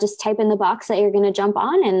free. Just type in the box that you're going to jump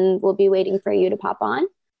on, and we'll be waiting for you to pop on.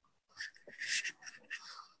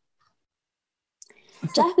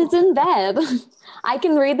 Jeff is in bed. I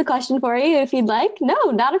can read the question for you if you'd like. No,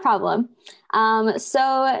 not a problem.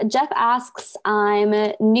 So Jeff asks, I'm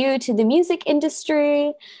new to the music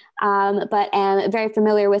industry. but am very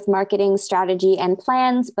familiar with marketing strategy and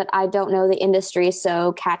plans, but I don't know the industry,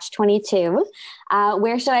 so catch 22.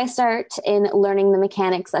 Where should I start in learning the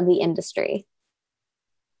mechanics of the industry?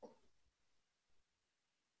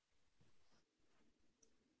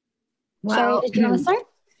 Well, Sherry, did you want to start?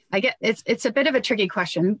 I get it's a bit of a tricky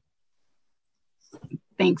question.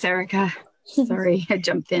 Thanks, Erica. Sorry, I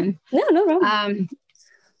jumped in. No problem.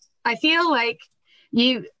 I feel like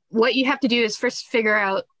what you have to do is first figure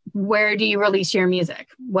out, where do you release your music?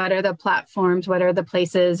 What are the platforms? What are the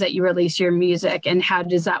places that you release your music, and how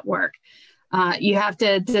does that work? You have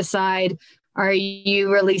to decide, are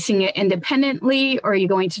you releasing it independently, or are you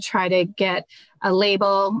going to try to get a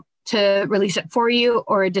label to release it for you,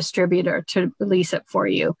 or a distributor to release it for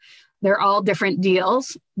you? They're all different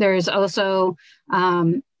deals. There's also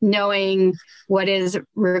knowing what is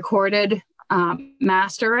recorded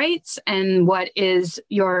master rights and what is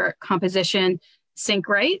your composition sync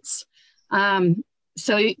rights.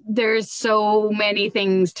 So there's so many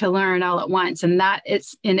things to learn all at once, and that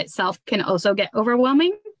is in itself can also get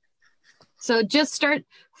overwhelming. So just start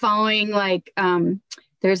following, like,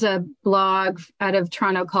 there's a blog out of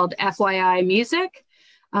Toronto called FYI Music.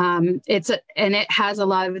 And it has a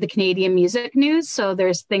lot of the Canadian music news. So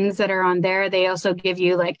there's things that are on there. They also give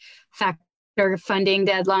you like factor funding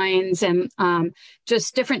deadlines and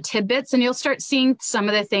just different tidbits, and you'll start seeing some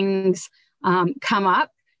of the things come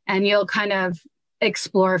up, and you'll kind of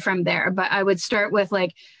explore from there. But I would start with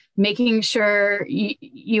like making sure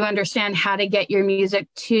you understand how to get your music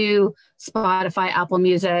to Spotify, Apple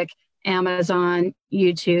Music, Amazon,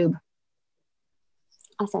 YouTube.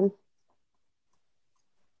 Awesome.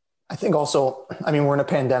 I think also, I mean, we're in a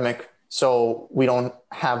pandemic, so we don't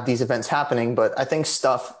have these events happening, but I think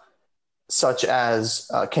stuff such as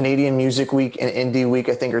Canadian Music Week and Indie Week,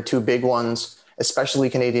 I think, are two big ones, especially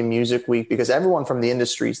Canadian Music Week, because everyone from the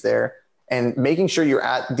industry is there, and making sure you're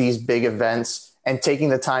at these big events and taking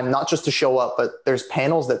the time, not just to show up, but there's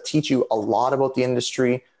panels that teach you a lot about the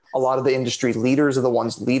industry. A lot of the industry leaders are the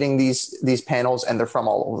ones leading these panels, and they're from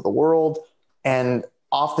all over the world. And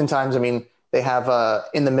oftentimes, I mean, they have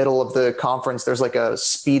in the middle of the conference, there's like a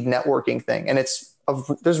speed networking thing, and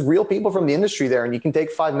there's real people from the industry there, and you can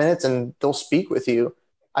take 5 minutes and they'll speak with you.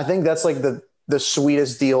 I think that's like the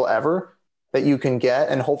sweetest deal ever that you can get.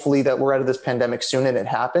 And hopefully that we're out of this pandemic soon and it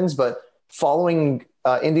happens, but following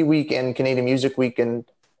Indie Week and Canadian Music Week, and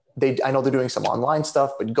I know they're doing some online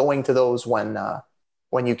stuff, but going to those when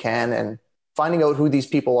you can, and finding out who these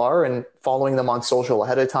people are and following them on social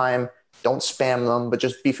ahead of time. Don't spam them, but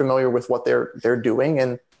just be familiar with what they're doing,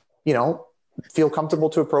 and, you know, feel comfortable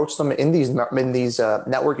to approach them in these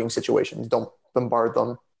networking situations. Don't bombard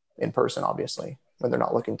them in person, obviously, when they're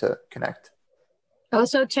not looking to connect.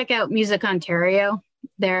 Also, check out Music Ontario.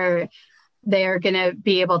 They're going to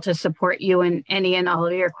be able to support you in any and all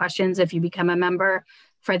of your questions if you become a member.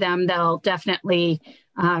 For them, they'll definitely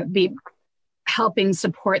be helping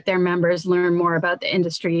support their members learn more about the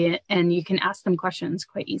industry, and you can ask them questions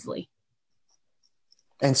quite easily.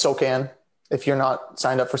 And SOCAN, if you're not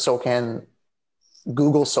signed up for SOCAN,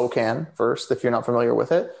 Google SOCAN first if you're not familiar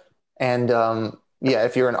with it. And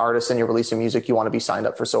if you're an artist and you're releasing music, you want to be signed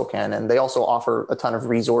up for SOCAN. And they also offer a ton of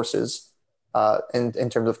resources in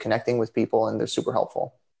terms of connecting with people, and they're super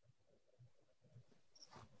helpful.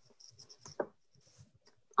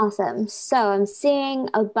 Awesome. So I'm seeing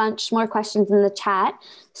a bunch more questions in the chat.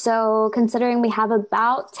 So considering we have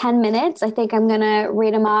about 10 minutes, I think I'm going to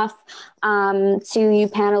read them off to you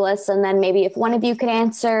panelists. And then maybe if one of you could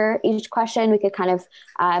answer each question, we could kind of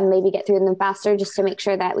maybe get through them faster, just to make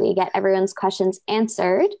sure that we get everyone's questions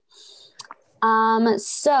answered.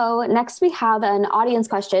 So next we have an audience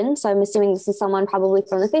question. So I'm assuming this is someone probably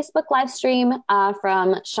from the Facebook live stream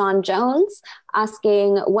from Sean Jones,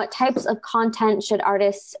 asking what types of content should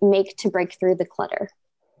artists make to break through the clutter?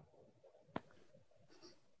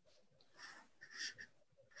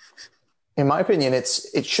 In my opinion,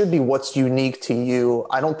 it should be what's unique to you.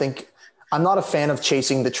 I'm not a fan of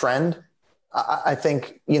chasing the trend. I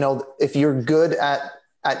think, you know, if you're good at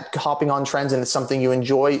hopping on trends and it's something you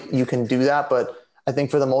enjoy, you can do that. But I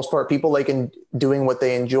think for the most part, people like doing what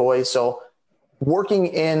they enjoy. So working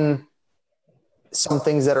in some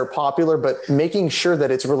things that are popular, but making sure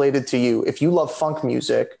that it's related to you. If you love funk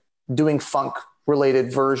music, doing funk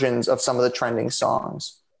related versions of some of the trending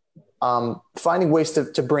songs, finding ways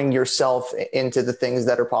to bring yourself into the things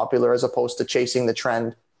that are popular, as opposed to chasing the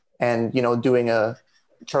trend and, you know, doing a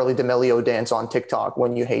Charlie D'Amelio dance on TikTok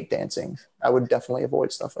when you hate dancing. I would definitely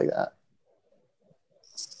avoid stuff like that.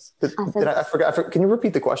 Awesome. I forgot. Can you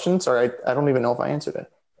repeat the question? Sorry, I don't even know if I answered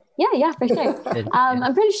it. Yeah, for sure. Good.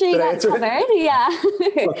 I'm pretty sure you got it covered. Yeah.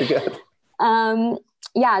 Okay, good.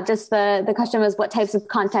 Yeah, just the question was, what types of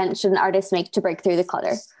content should an artist make to break through the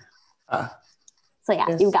clutter? So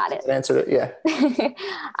yeah, you got it. I answered it,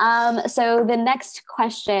 yeah. So the next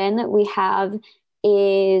question we have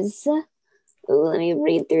is, let me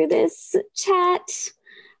read through this chat.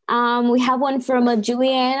 We have one from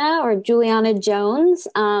Juliana Jones,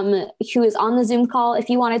 who is on the Zoom call. If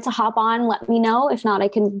you wanted to hop on, let me know. If not, I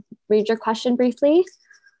can read your question briefly.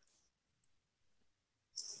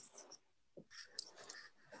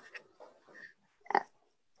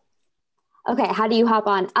 Okay, how do you hop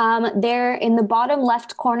on? There in the bottom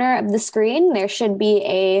left corner of the screen, there should be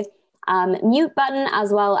a mute button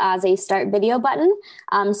as well as a start video button.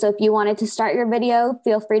 So if you wanted to start your video,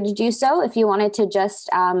 feel free to do so. If you wanted to just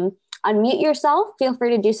unmute yourself, feel free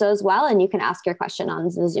to do so as well. And you can ask your question on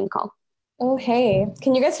the Zoom call. Oh, hey,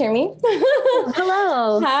 can you guys hear me?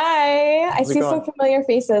 Hello. Hi, I see some familiar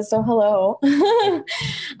faces, so hello.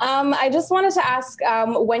 I just wanted to ask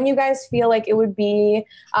when you guys feel like it would be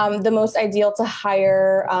the most ideal to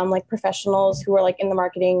hire like professionals who are like in the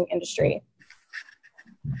marketing industry.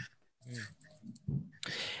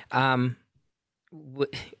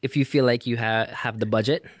 If you feel like you have the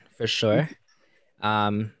budget, for sure.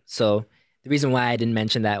 So the reason why I didn't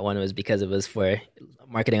mention that one was because it was for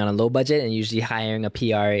marketing on a low budget, and usually hiring a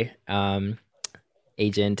PR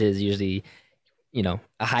agent is usually, a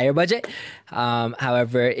higher budget.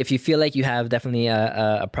 However, if you feel like you have definitely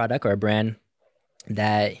a product or a brand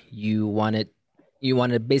that you want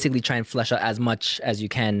to basically try and flesh out as much as you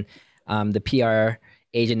can, the PR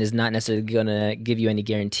agent is not necessarily going to give you any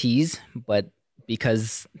guarantees, but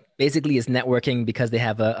because basically it's networking, because they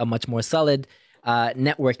have a much more solid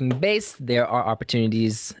networking base, there are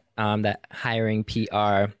opportunities that hiring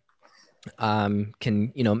PR can,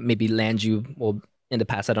 maybe land you. Well, in the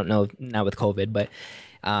past, I don't know now with COVID, but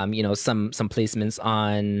some placements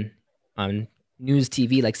on news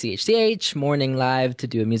TV like CHCH, Morning Live to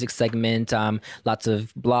do a music segment, lots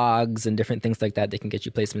of blogs and different things like that. They can get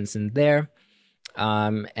you placements in there.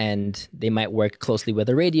 And they might work closely with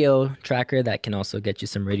a radio tracker that can also get you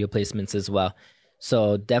some radio placements as well.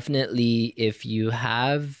 So definitely if you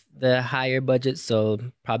have the higher budget, so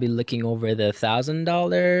probably looking over the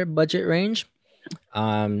 $1,000 budget range,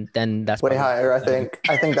 then that's way higher. I think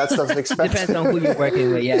that stuff's expensive. Depends on who you're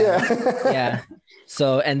working with. Yeah.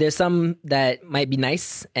 So, and there's some that might be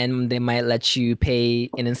nice and they might let you pay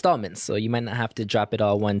in installments. So you might not have to drop it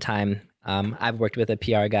all one time. I've worked with a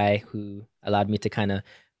PR guy who allowed me to kind of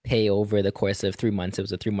pay over the course of 3 months. It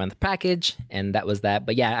was a 3-month package, and that was that.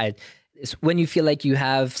 But yeah, it's when you feel like you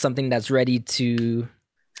have something that's ready to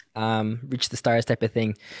reach the stars type of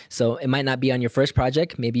thing. So it might not be on your first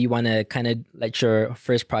project. Maybe you want to kind of let your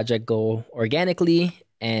first project go organically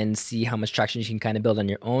and see how much traction you can kind of build on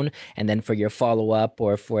your own. And then for your follow-up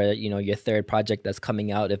or for, your third project that's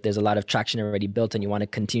coming out, if there's a lot of traction already built and you want to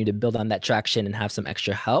continue to build on that traction and have some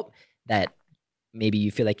extra help that maybe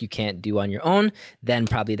you feel like you can't do on your own, then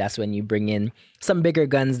probably that's when you bring in some bigger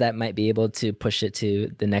guns that might be able to push it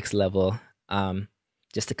to the next level,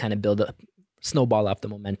 just to kind of build a snowball off the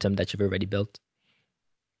momentum that you've already built.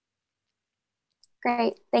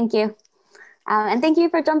 Great. Thank you. And thank you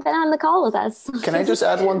for jumping on the call with us. Can I just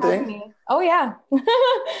add one thing? Oh, yeah.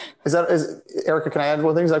 Is Erica, can I add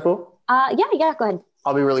one thing? Is that cool? Yeah, go ahead.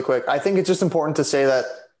 I'll be really quick. I think it's just important to say that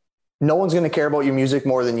no one's going to care about your music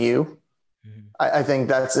more than you. I think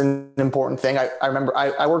that's an important thing. I remember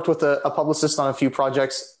I worked with a publicist on a few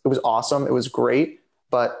projects. It was awesome. It was great.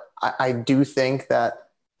 But I do think that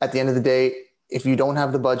at the end of the day, if you don't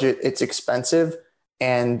have the budget, it's expensive.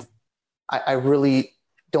 And I really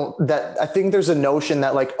don't I think there's a notion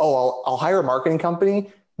that like, I'll hire a marketing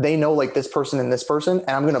company. They know like this person and this person, and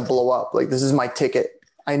I'm going to blow up. Like, this is my ticket.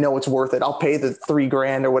 I know it's worth it. I'll pay the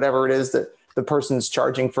 $3,000 or whatever it is that the person's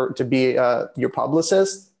charging to be your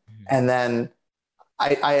publicist. And then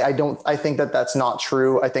I think that that's not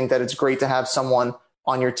true. I think that it's great to have someone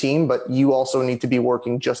on your team, but you also need to be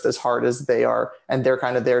working just as hard as they are. And they're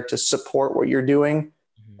kind of there to support what you're doing.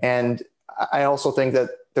 And I also think that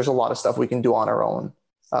there's a lot of stuff we can do on our own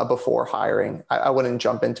before hiring. I wouldn't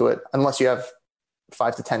jump into it unless you have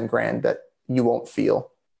 $5,000 to $10,000 that you won't feel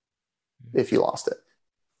if you lost it.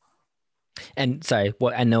 And sorry,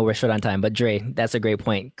 I know we're short on time, but Dre, that's a great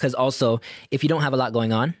point. Because also, if you don't have a lot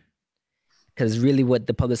going on, because really what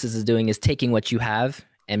the publicist is doing is taking what you have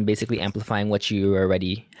and basically amplifying what you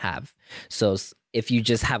already have. So if you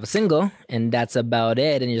just have a single and that's about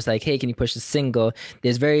it, and you're just like, hey, can you push the single?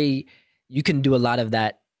 You can do a lot of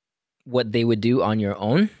that, what they would do on your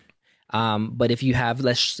own. But if you have,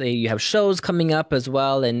 let's say you have shows coming up as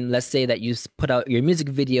well, and let's say that you put out your music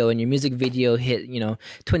video and your music video hit,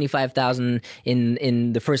 25,000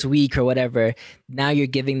 in the first week or whatever, now you're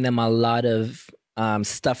giving them a lot of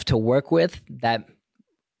stuff to work with that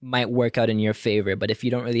might work out in your favor. But if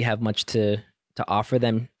you don't really have much to offer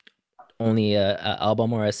them, only a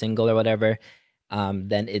album or a single or whatever,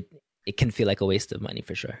 then it can feel like a waste of money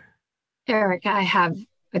for sure. Eric, I have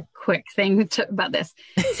a quick thing about this.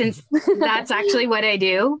 Since that's actually what I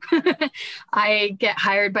do, I get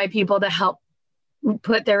hired by people to help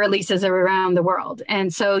put their releases around the world.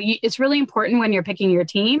 And so it's really important when you're picking your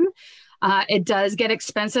team. It does get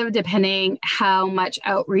expensive depending how much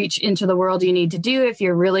outreach into the world you need to do. If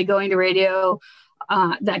you're really going to radio,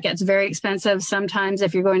 that gets very expensive. Sometimes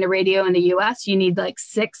if you're going to radio in the US, you need like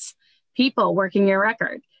 6 people working your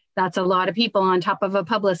record. That's a lot of people on top of a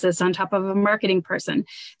publicist, on top of a marketing person.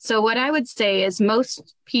 So what I would say is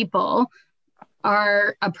most people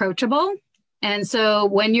are approachable. And so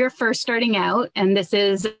when you're first starting out, and this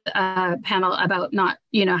is a panel about not,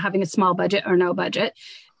 having a small budget or no budget,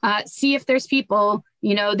 see if there's people,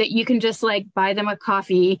 that you can just like buy them a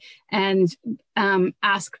coffee and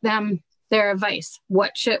ask them their advice.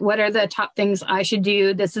 What are the top things I should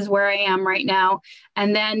do? This is where I am right now.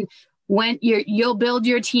 And then when you'll build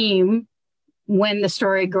your team when the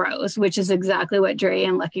story grows, which is exactly what Dre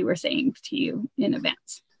and Lucky were saying to you in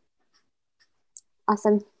advance.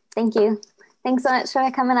 Awesome. Thank you. Thanks so much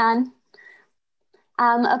for coming on.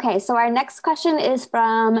 Okay, so our next question is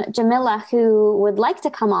from Jamila, who would like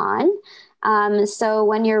to come on. So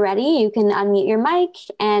when you're ready, you can unmute your mic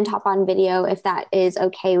and hop on video if that is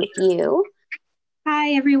okay with you.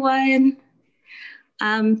 Hi, everyone.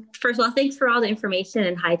 First of all, thanks for all the information,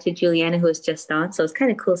 and hi to Juliana, who was just on. So it's kind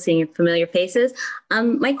of cool seeing familiar faces.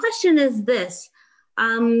 My question is this.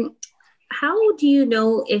 How do you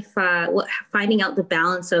know if finding out the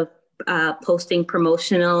balance of posting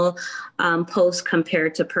promotional posts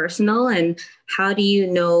compared to personal, and how do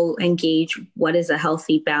you engage what is a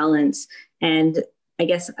healthy balance? And I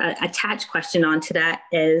guess a attached question onto that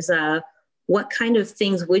is, what kind of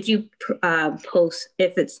things would you post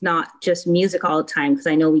if it's not just music all the time? Because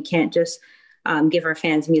I know we can't just give our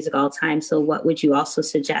fans music all the time. So what would you also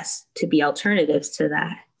suggest to be alternatives to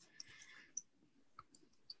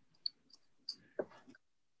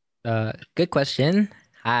that? Good question.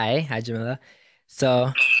 Hi, Jamila.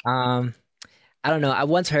 So I don't know. I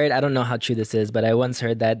once heard, I don't know how true this is, but I once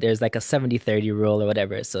heard that there's like a 70-30 rule or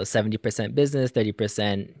whatever. So 70% business,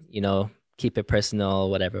 30%, keep it personal,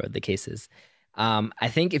 whatever the case is. I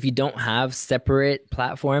think if you don't have separate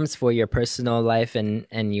platforms for your personal life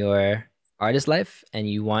and your artist life, and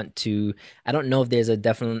you want to, I don't know if there's a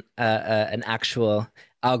definite an actual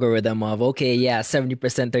algorithm of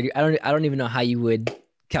 70%, 30. I don't even know how you would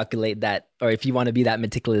calculate that, or if you want to be that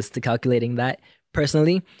meticulous to calculating that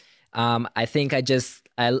personally. I think I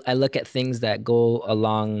look at things that go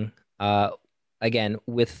along again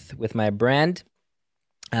with my brand.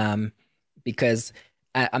 Because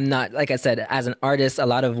I'm not, like I said, as an artist, a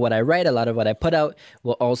lot of what I write, a lot of what I put out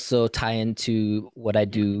will also tie into what I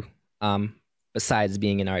do besides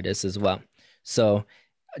being an artist as well. So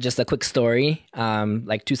just a quick story,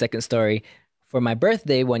 like 2-second story. For my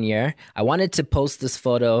birthday one year, I wanted to post this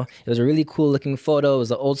photo. It was a really cool looking photo. It was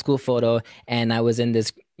an old school photo. And I was in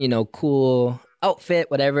this, cool outfit,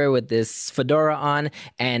 whatever, with this fedora on.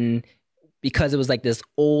 And because it was like this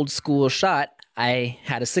old school shot, I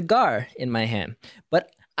had a cigar in my hand, but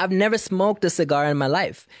I've never smoked a cigar in my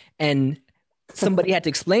life. And somebody had to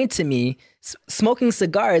explain to me, smoking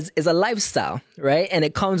cigars is a lifestyle, right? And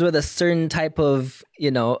it comes with a certain type of,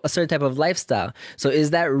 lifestyle. So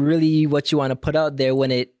is that really what you want to put out there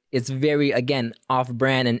when it's very, again,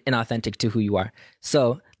 off-brand and inauthentic to who you are?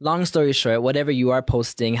 So long story short, whatever you are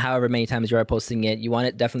posting, however many times you are posting it, you want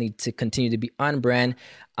it definitely to continue to be on brand.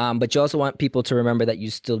 But you also want people to remember that you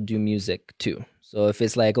still do music too. So if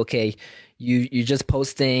it's like, okay, you're just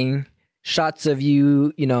posting shots of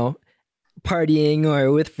you, partying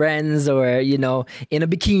or with friends or, in a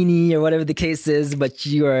bikini or whatever the case is, but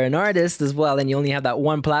you are an artist as well and you only have that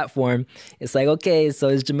one platform, it's like, okay, so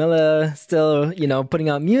is Jamila still, putting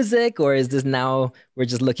out music, or is this now we're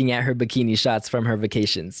just looking at her bikini shots from her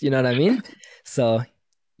vacations? You know what I mean? So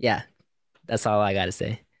yeah, that's all I got to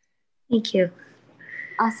say. Thank you.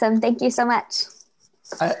 Awesome. Thank you so much.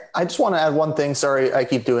 I just want to add one thing. Sorry, I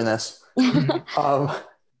keep doing this. I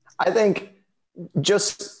think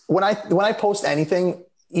just when I post anything,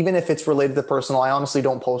 even if it's related to personal, I honestly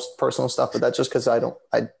don't post personal stuff, but that's just because I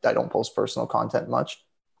don't post personal content much.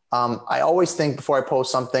 I always think before I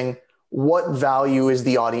post something, what value is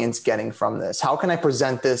the audience getting from this? How can I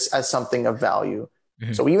present this as something of value?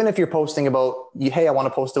 Mm-hmm. So even if you're posting about, hey, I want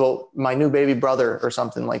to post about my new baby brother or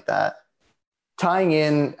something like that, tying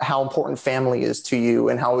in how important family is to you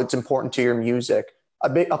and how it's important to your music.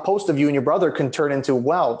 A post of you and your brother can turn into,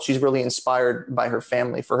 wow, she's really inspired by her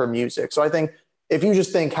family for her music. So I think if you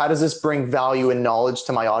just think, how does this bring value and knowledge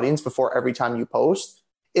to my audience before every time you post,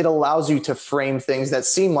 it allows you to frame things that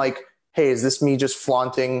seem like, hey, is this me just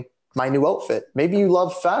flaunting my new outfit? Maybe you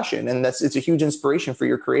love fashion and it's a huge inspiration for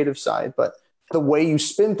your creative side. But the way you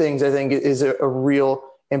spin things, I think, is a real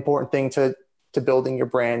important thing to building your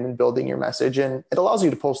brand and building your message. And it allows you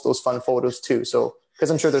to post those fun photos too. So, because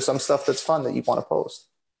I'm sure there's some stuff that's fun that you want to post.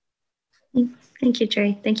 Thank you,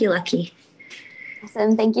 Dre. Thank you, Lucky.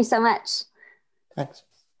 Awesome. Thank you so much. Thanks.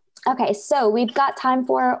 Okay, so we've got time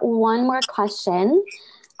for one more question.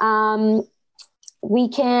 We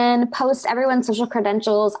can post everyone's social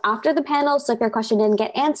credentials after the panel. So if your question didn't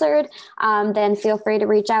get answered, then feel free to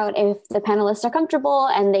reach out if the panelists are comfortable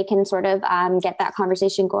and they can sort of get that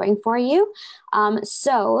conversation going for you.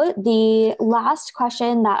 So the last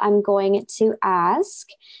question that I'm going to ask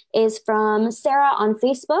is from Sarah on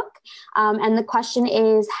Facebook. And the question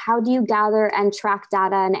is, how do you gather and track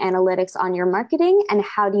data and analytics on your marketing? And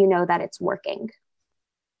how do you know that it's working?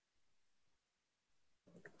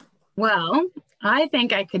 Well, I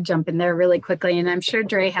think I could jump in there really quickly, and I'm sure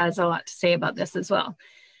Dre has a lot to say about this as well.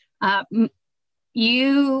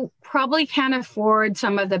 You probably can't afford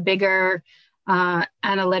some of the bigger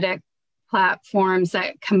analytic platforms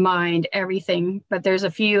that combined everything, but there's a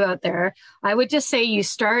few out there. I would just say you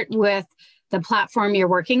start with the platform you're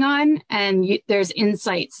working on, and there's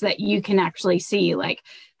insights that you can actually see, like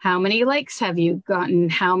how many likes have you gotten,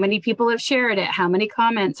 how many people have shared it, how many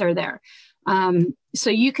comments are there. So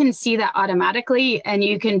you can see that automatically, and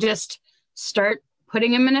you can just start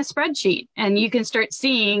putting them in a spreadsheet, and you can start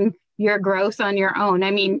seeing your growth on your own.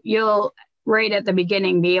 I mean, you'll right at the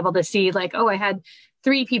beginning be able to see like, oh, I had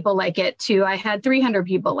 3 people like it to I had 300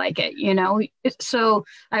 people like it, you know? So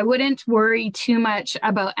I wouldn't worry too much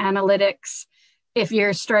about analytics if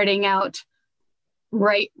you're starting out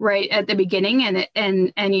right at the beginning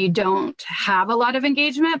and you don't have a lot of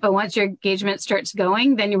engagement. But once your engagement starts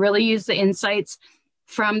going, then you really use the insights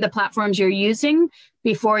from the platforms you're using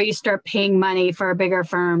before you start paying money for bigger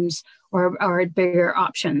firms or bigger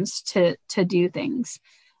options to do things.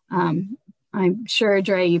 I'm sure,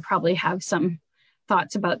 Dre, you probably have some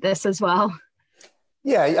thoughts about this as well.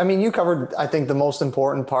 Yeah, I mean, you covered, I think, the most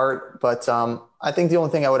important part, but I think the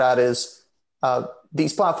only thing I would add is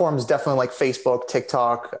these platforms, definitely like Facebook,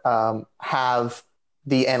 TikTok, have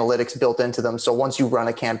the analytics built into them. So once you run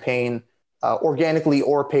a campaign, organically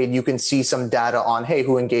or paid, you can see some data on, hey,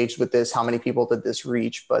 who engaged with this? How many people did this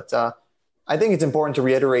reach? But I think it's important to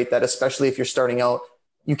reiterate that, especially if you're starting out,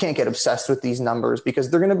 you can't get obsessed with these numbers because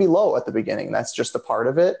they're going to be low at the beginning. That's just a part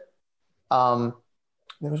of it.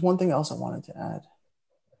 There was one thing else I wanted to add.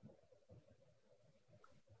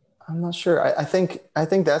 I'm not sure. I think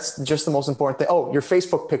that's just the most important thing. Oh, your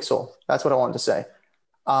Facebook pixel. That's what I wanted to say.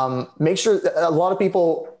 Make sure that a lot of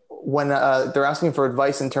people, when they're asking for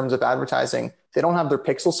advice in terms of advertising, they don't have their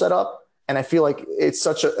pixel set up. And I feel like it's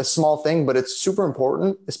such a small thing, but it's super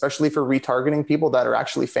important, especially for retargeting people that are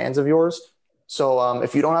actually fans of yours. So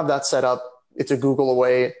if you don't have that set up, it's a Google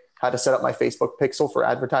away how to set up my Facebook pixel for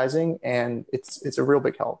advertising. And it's a real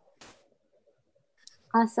big help.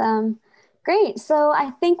 Awesome. Great. So I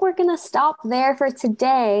think we're going to stop there for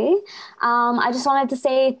today. I just wanted to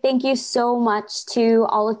say thank you so much to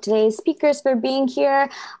all of today's speakers for being here.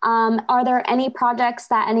 Are there any projects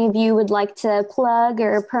that any of you would like to plug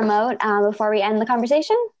or promote before we end the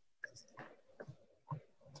conversation?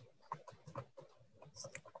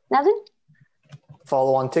 Nothing?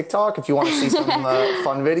 Follow on TikTok if you want to see some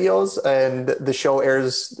fun videos. And the show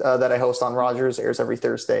airs that I host on Rogers airs every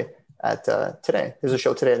Thursday at today. There's a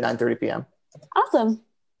show today at 9:30 p.m. Awesome.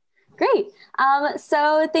 Great.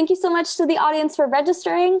 So thank you so much to the audience for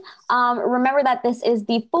registering. Remember that this is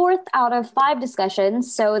the 4th out of 5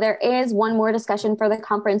 discussions. So there is one more discussion for the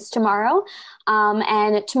conference tomorrow.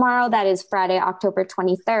 And tomorrow, that is Friday, October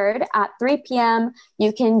 23rd at 3 p.m.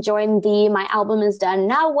 You can join the My Album Is Done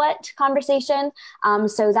Now What conversation.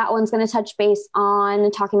 So that one's going to touch base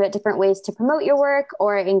on talking about different ways to promote your work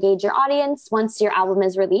or engage your audience once your album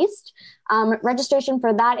is released. Registration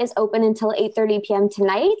for that is open until 8:30 p.m.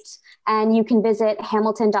 tonight. And you can visit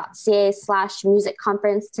hamilton.ca/music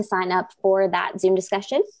conference to sign up for that Zoom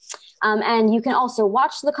discussion. And you can also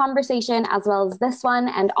watch the conversation as well as this one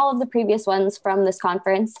and all of the previous ones from this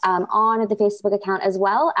conference on the Facebook account as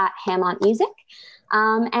well at Hamont Music.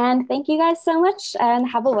 And thank you guys so much and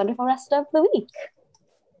have a wonderful rest of the week.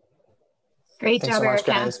 Great job,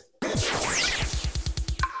 Erica. Guys.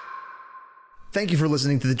 Thank you for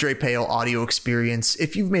listening to the DrePayo audio experience.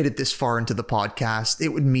 If you've made it this far into the podcast, it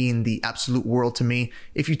would mean the absolute world to me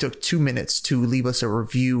if you took 2 minutes to leave us a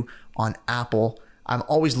review on Apple. I'm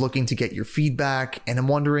always looking to get your feedback, and I'm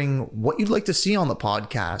wondering what you'd like to see on the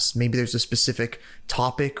podcast. Maybe there's a specific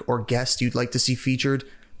topic or guest you'd like to see featured.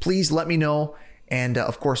 Please let me know. And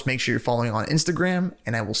of course, make sure you're following on Instagram,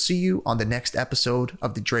 and I will see you on the next episode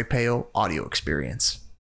of the DrePayo audio experience.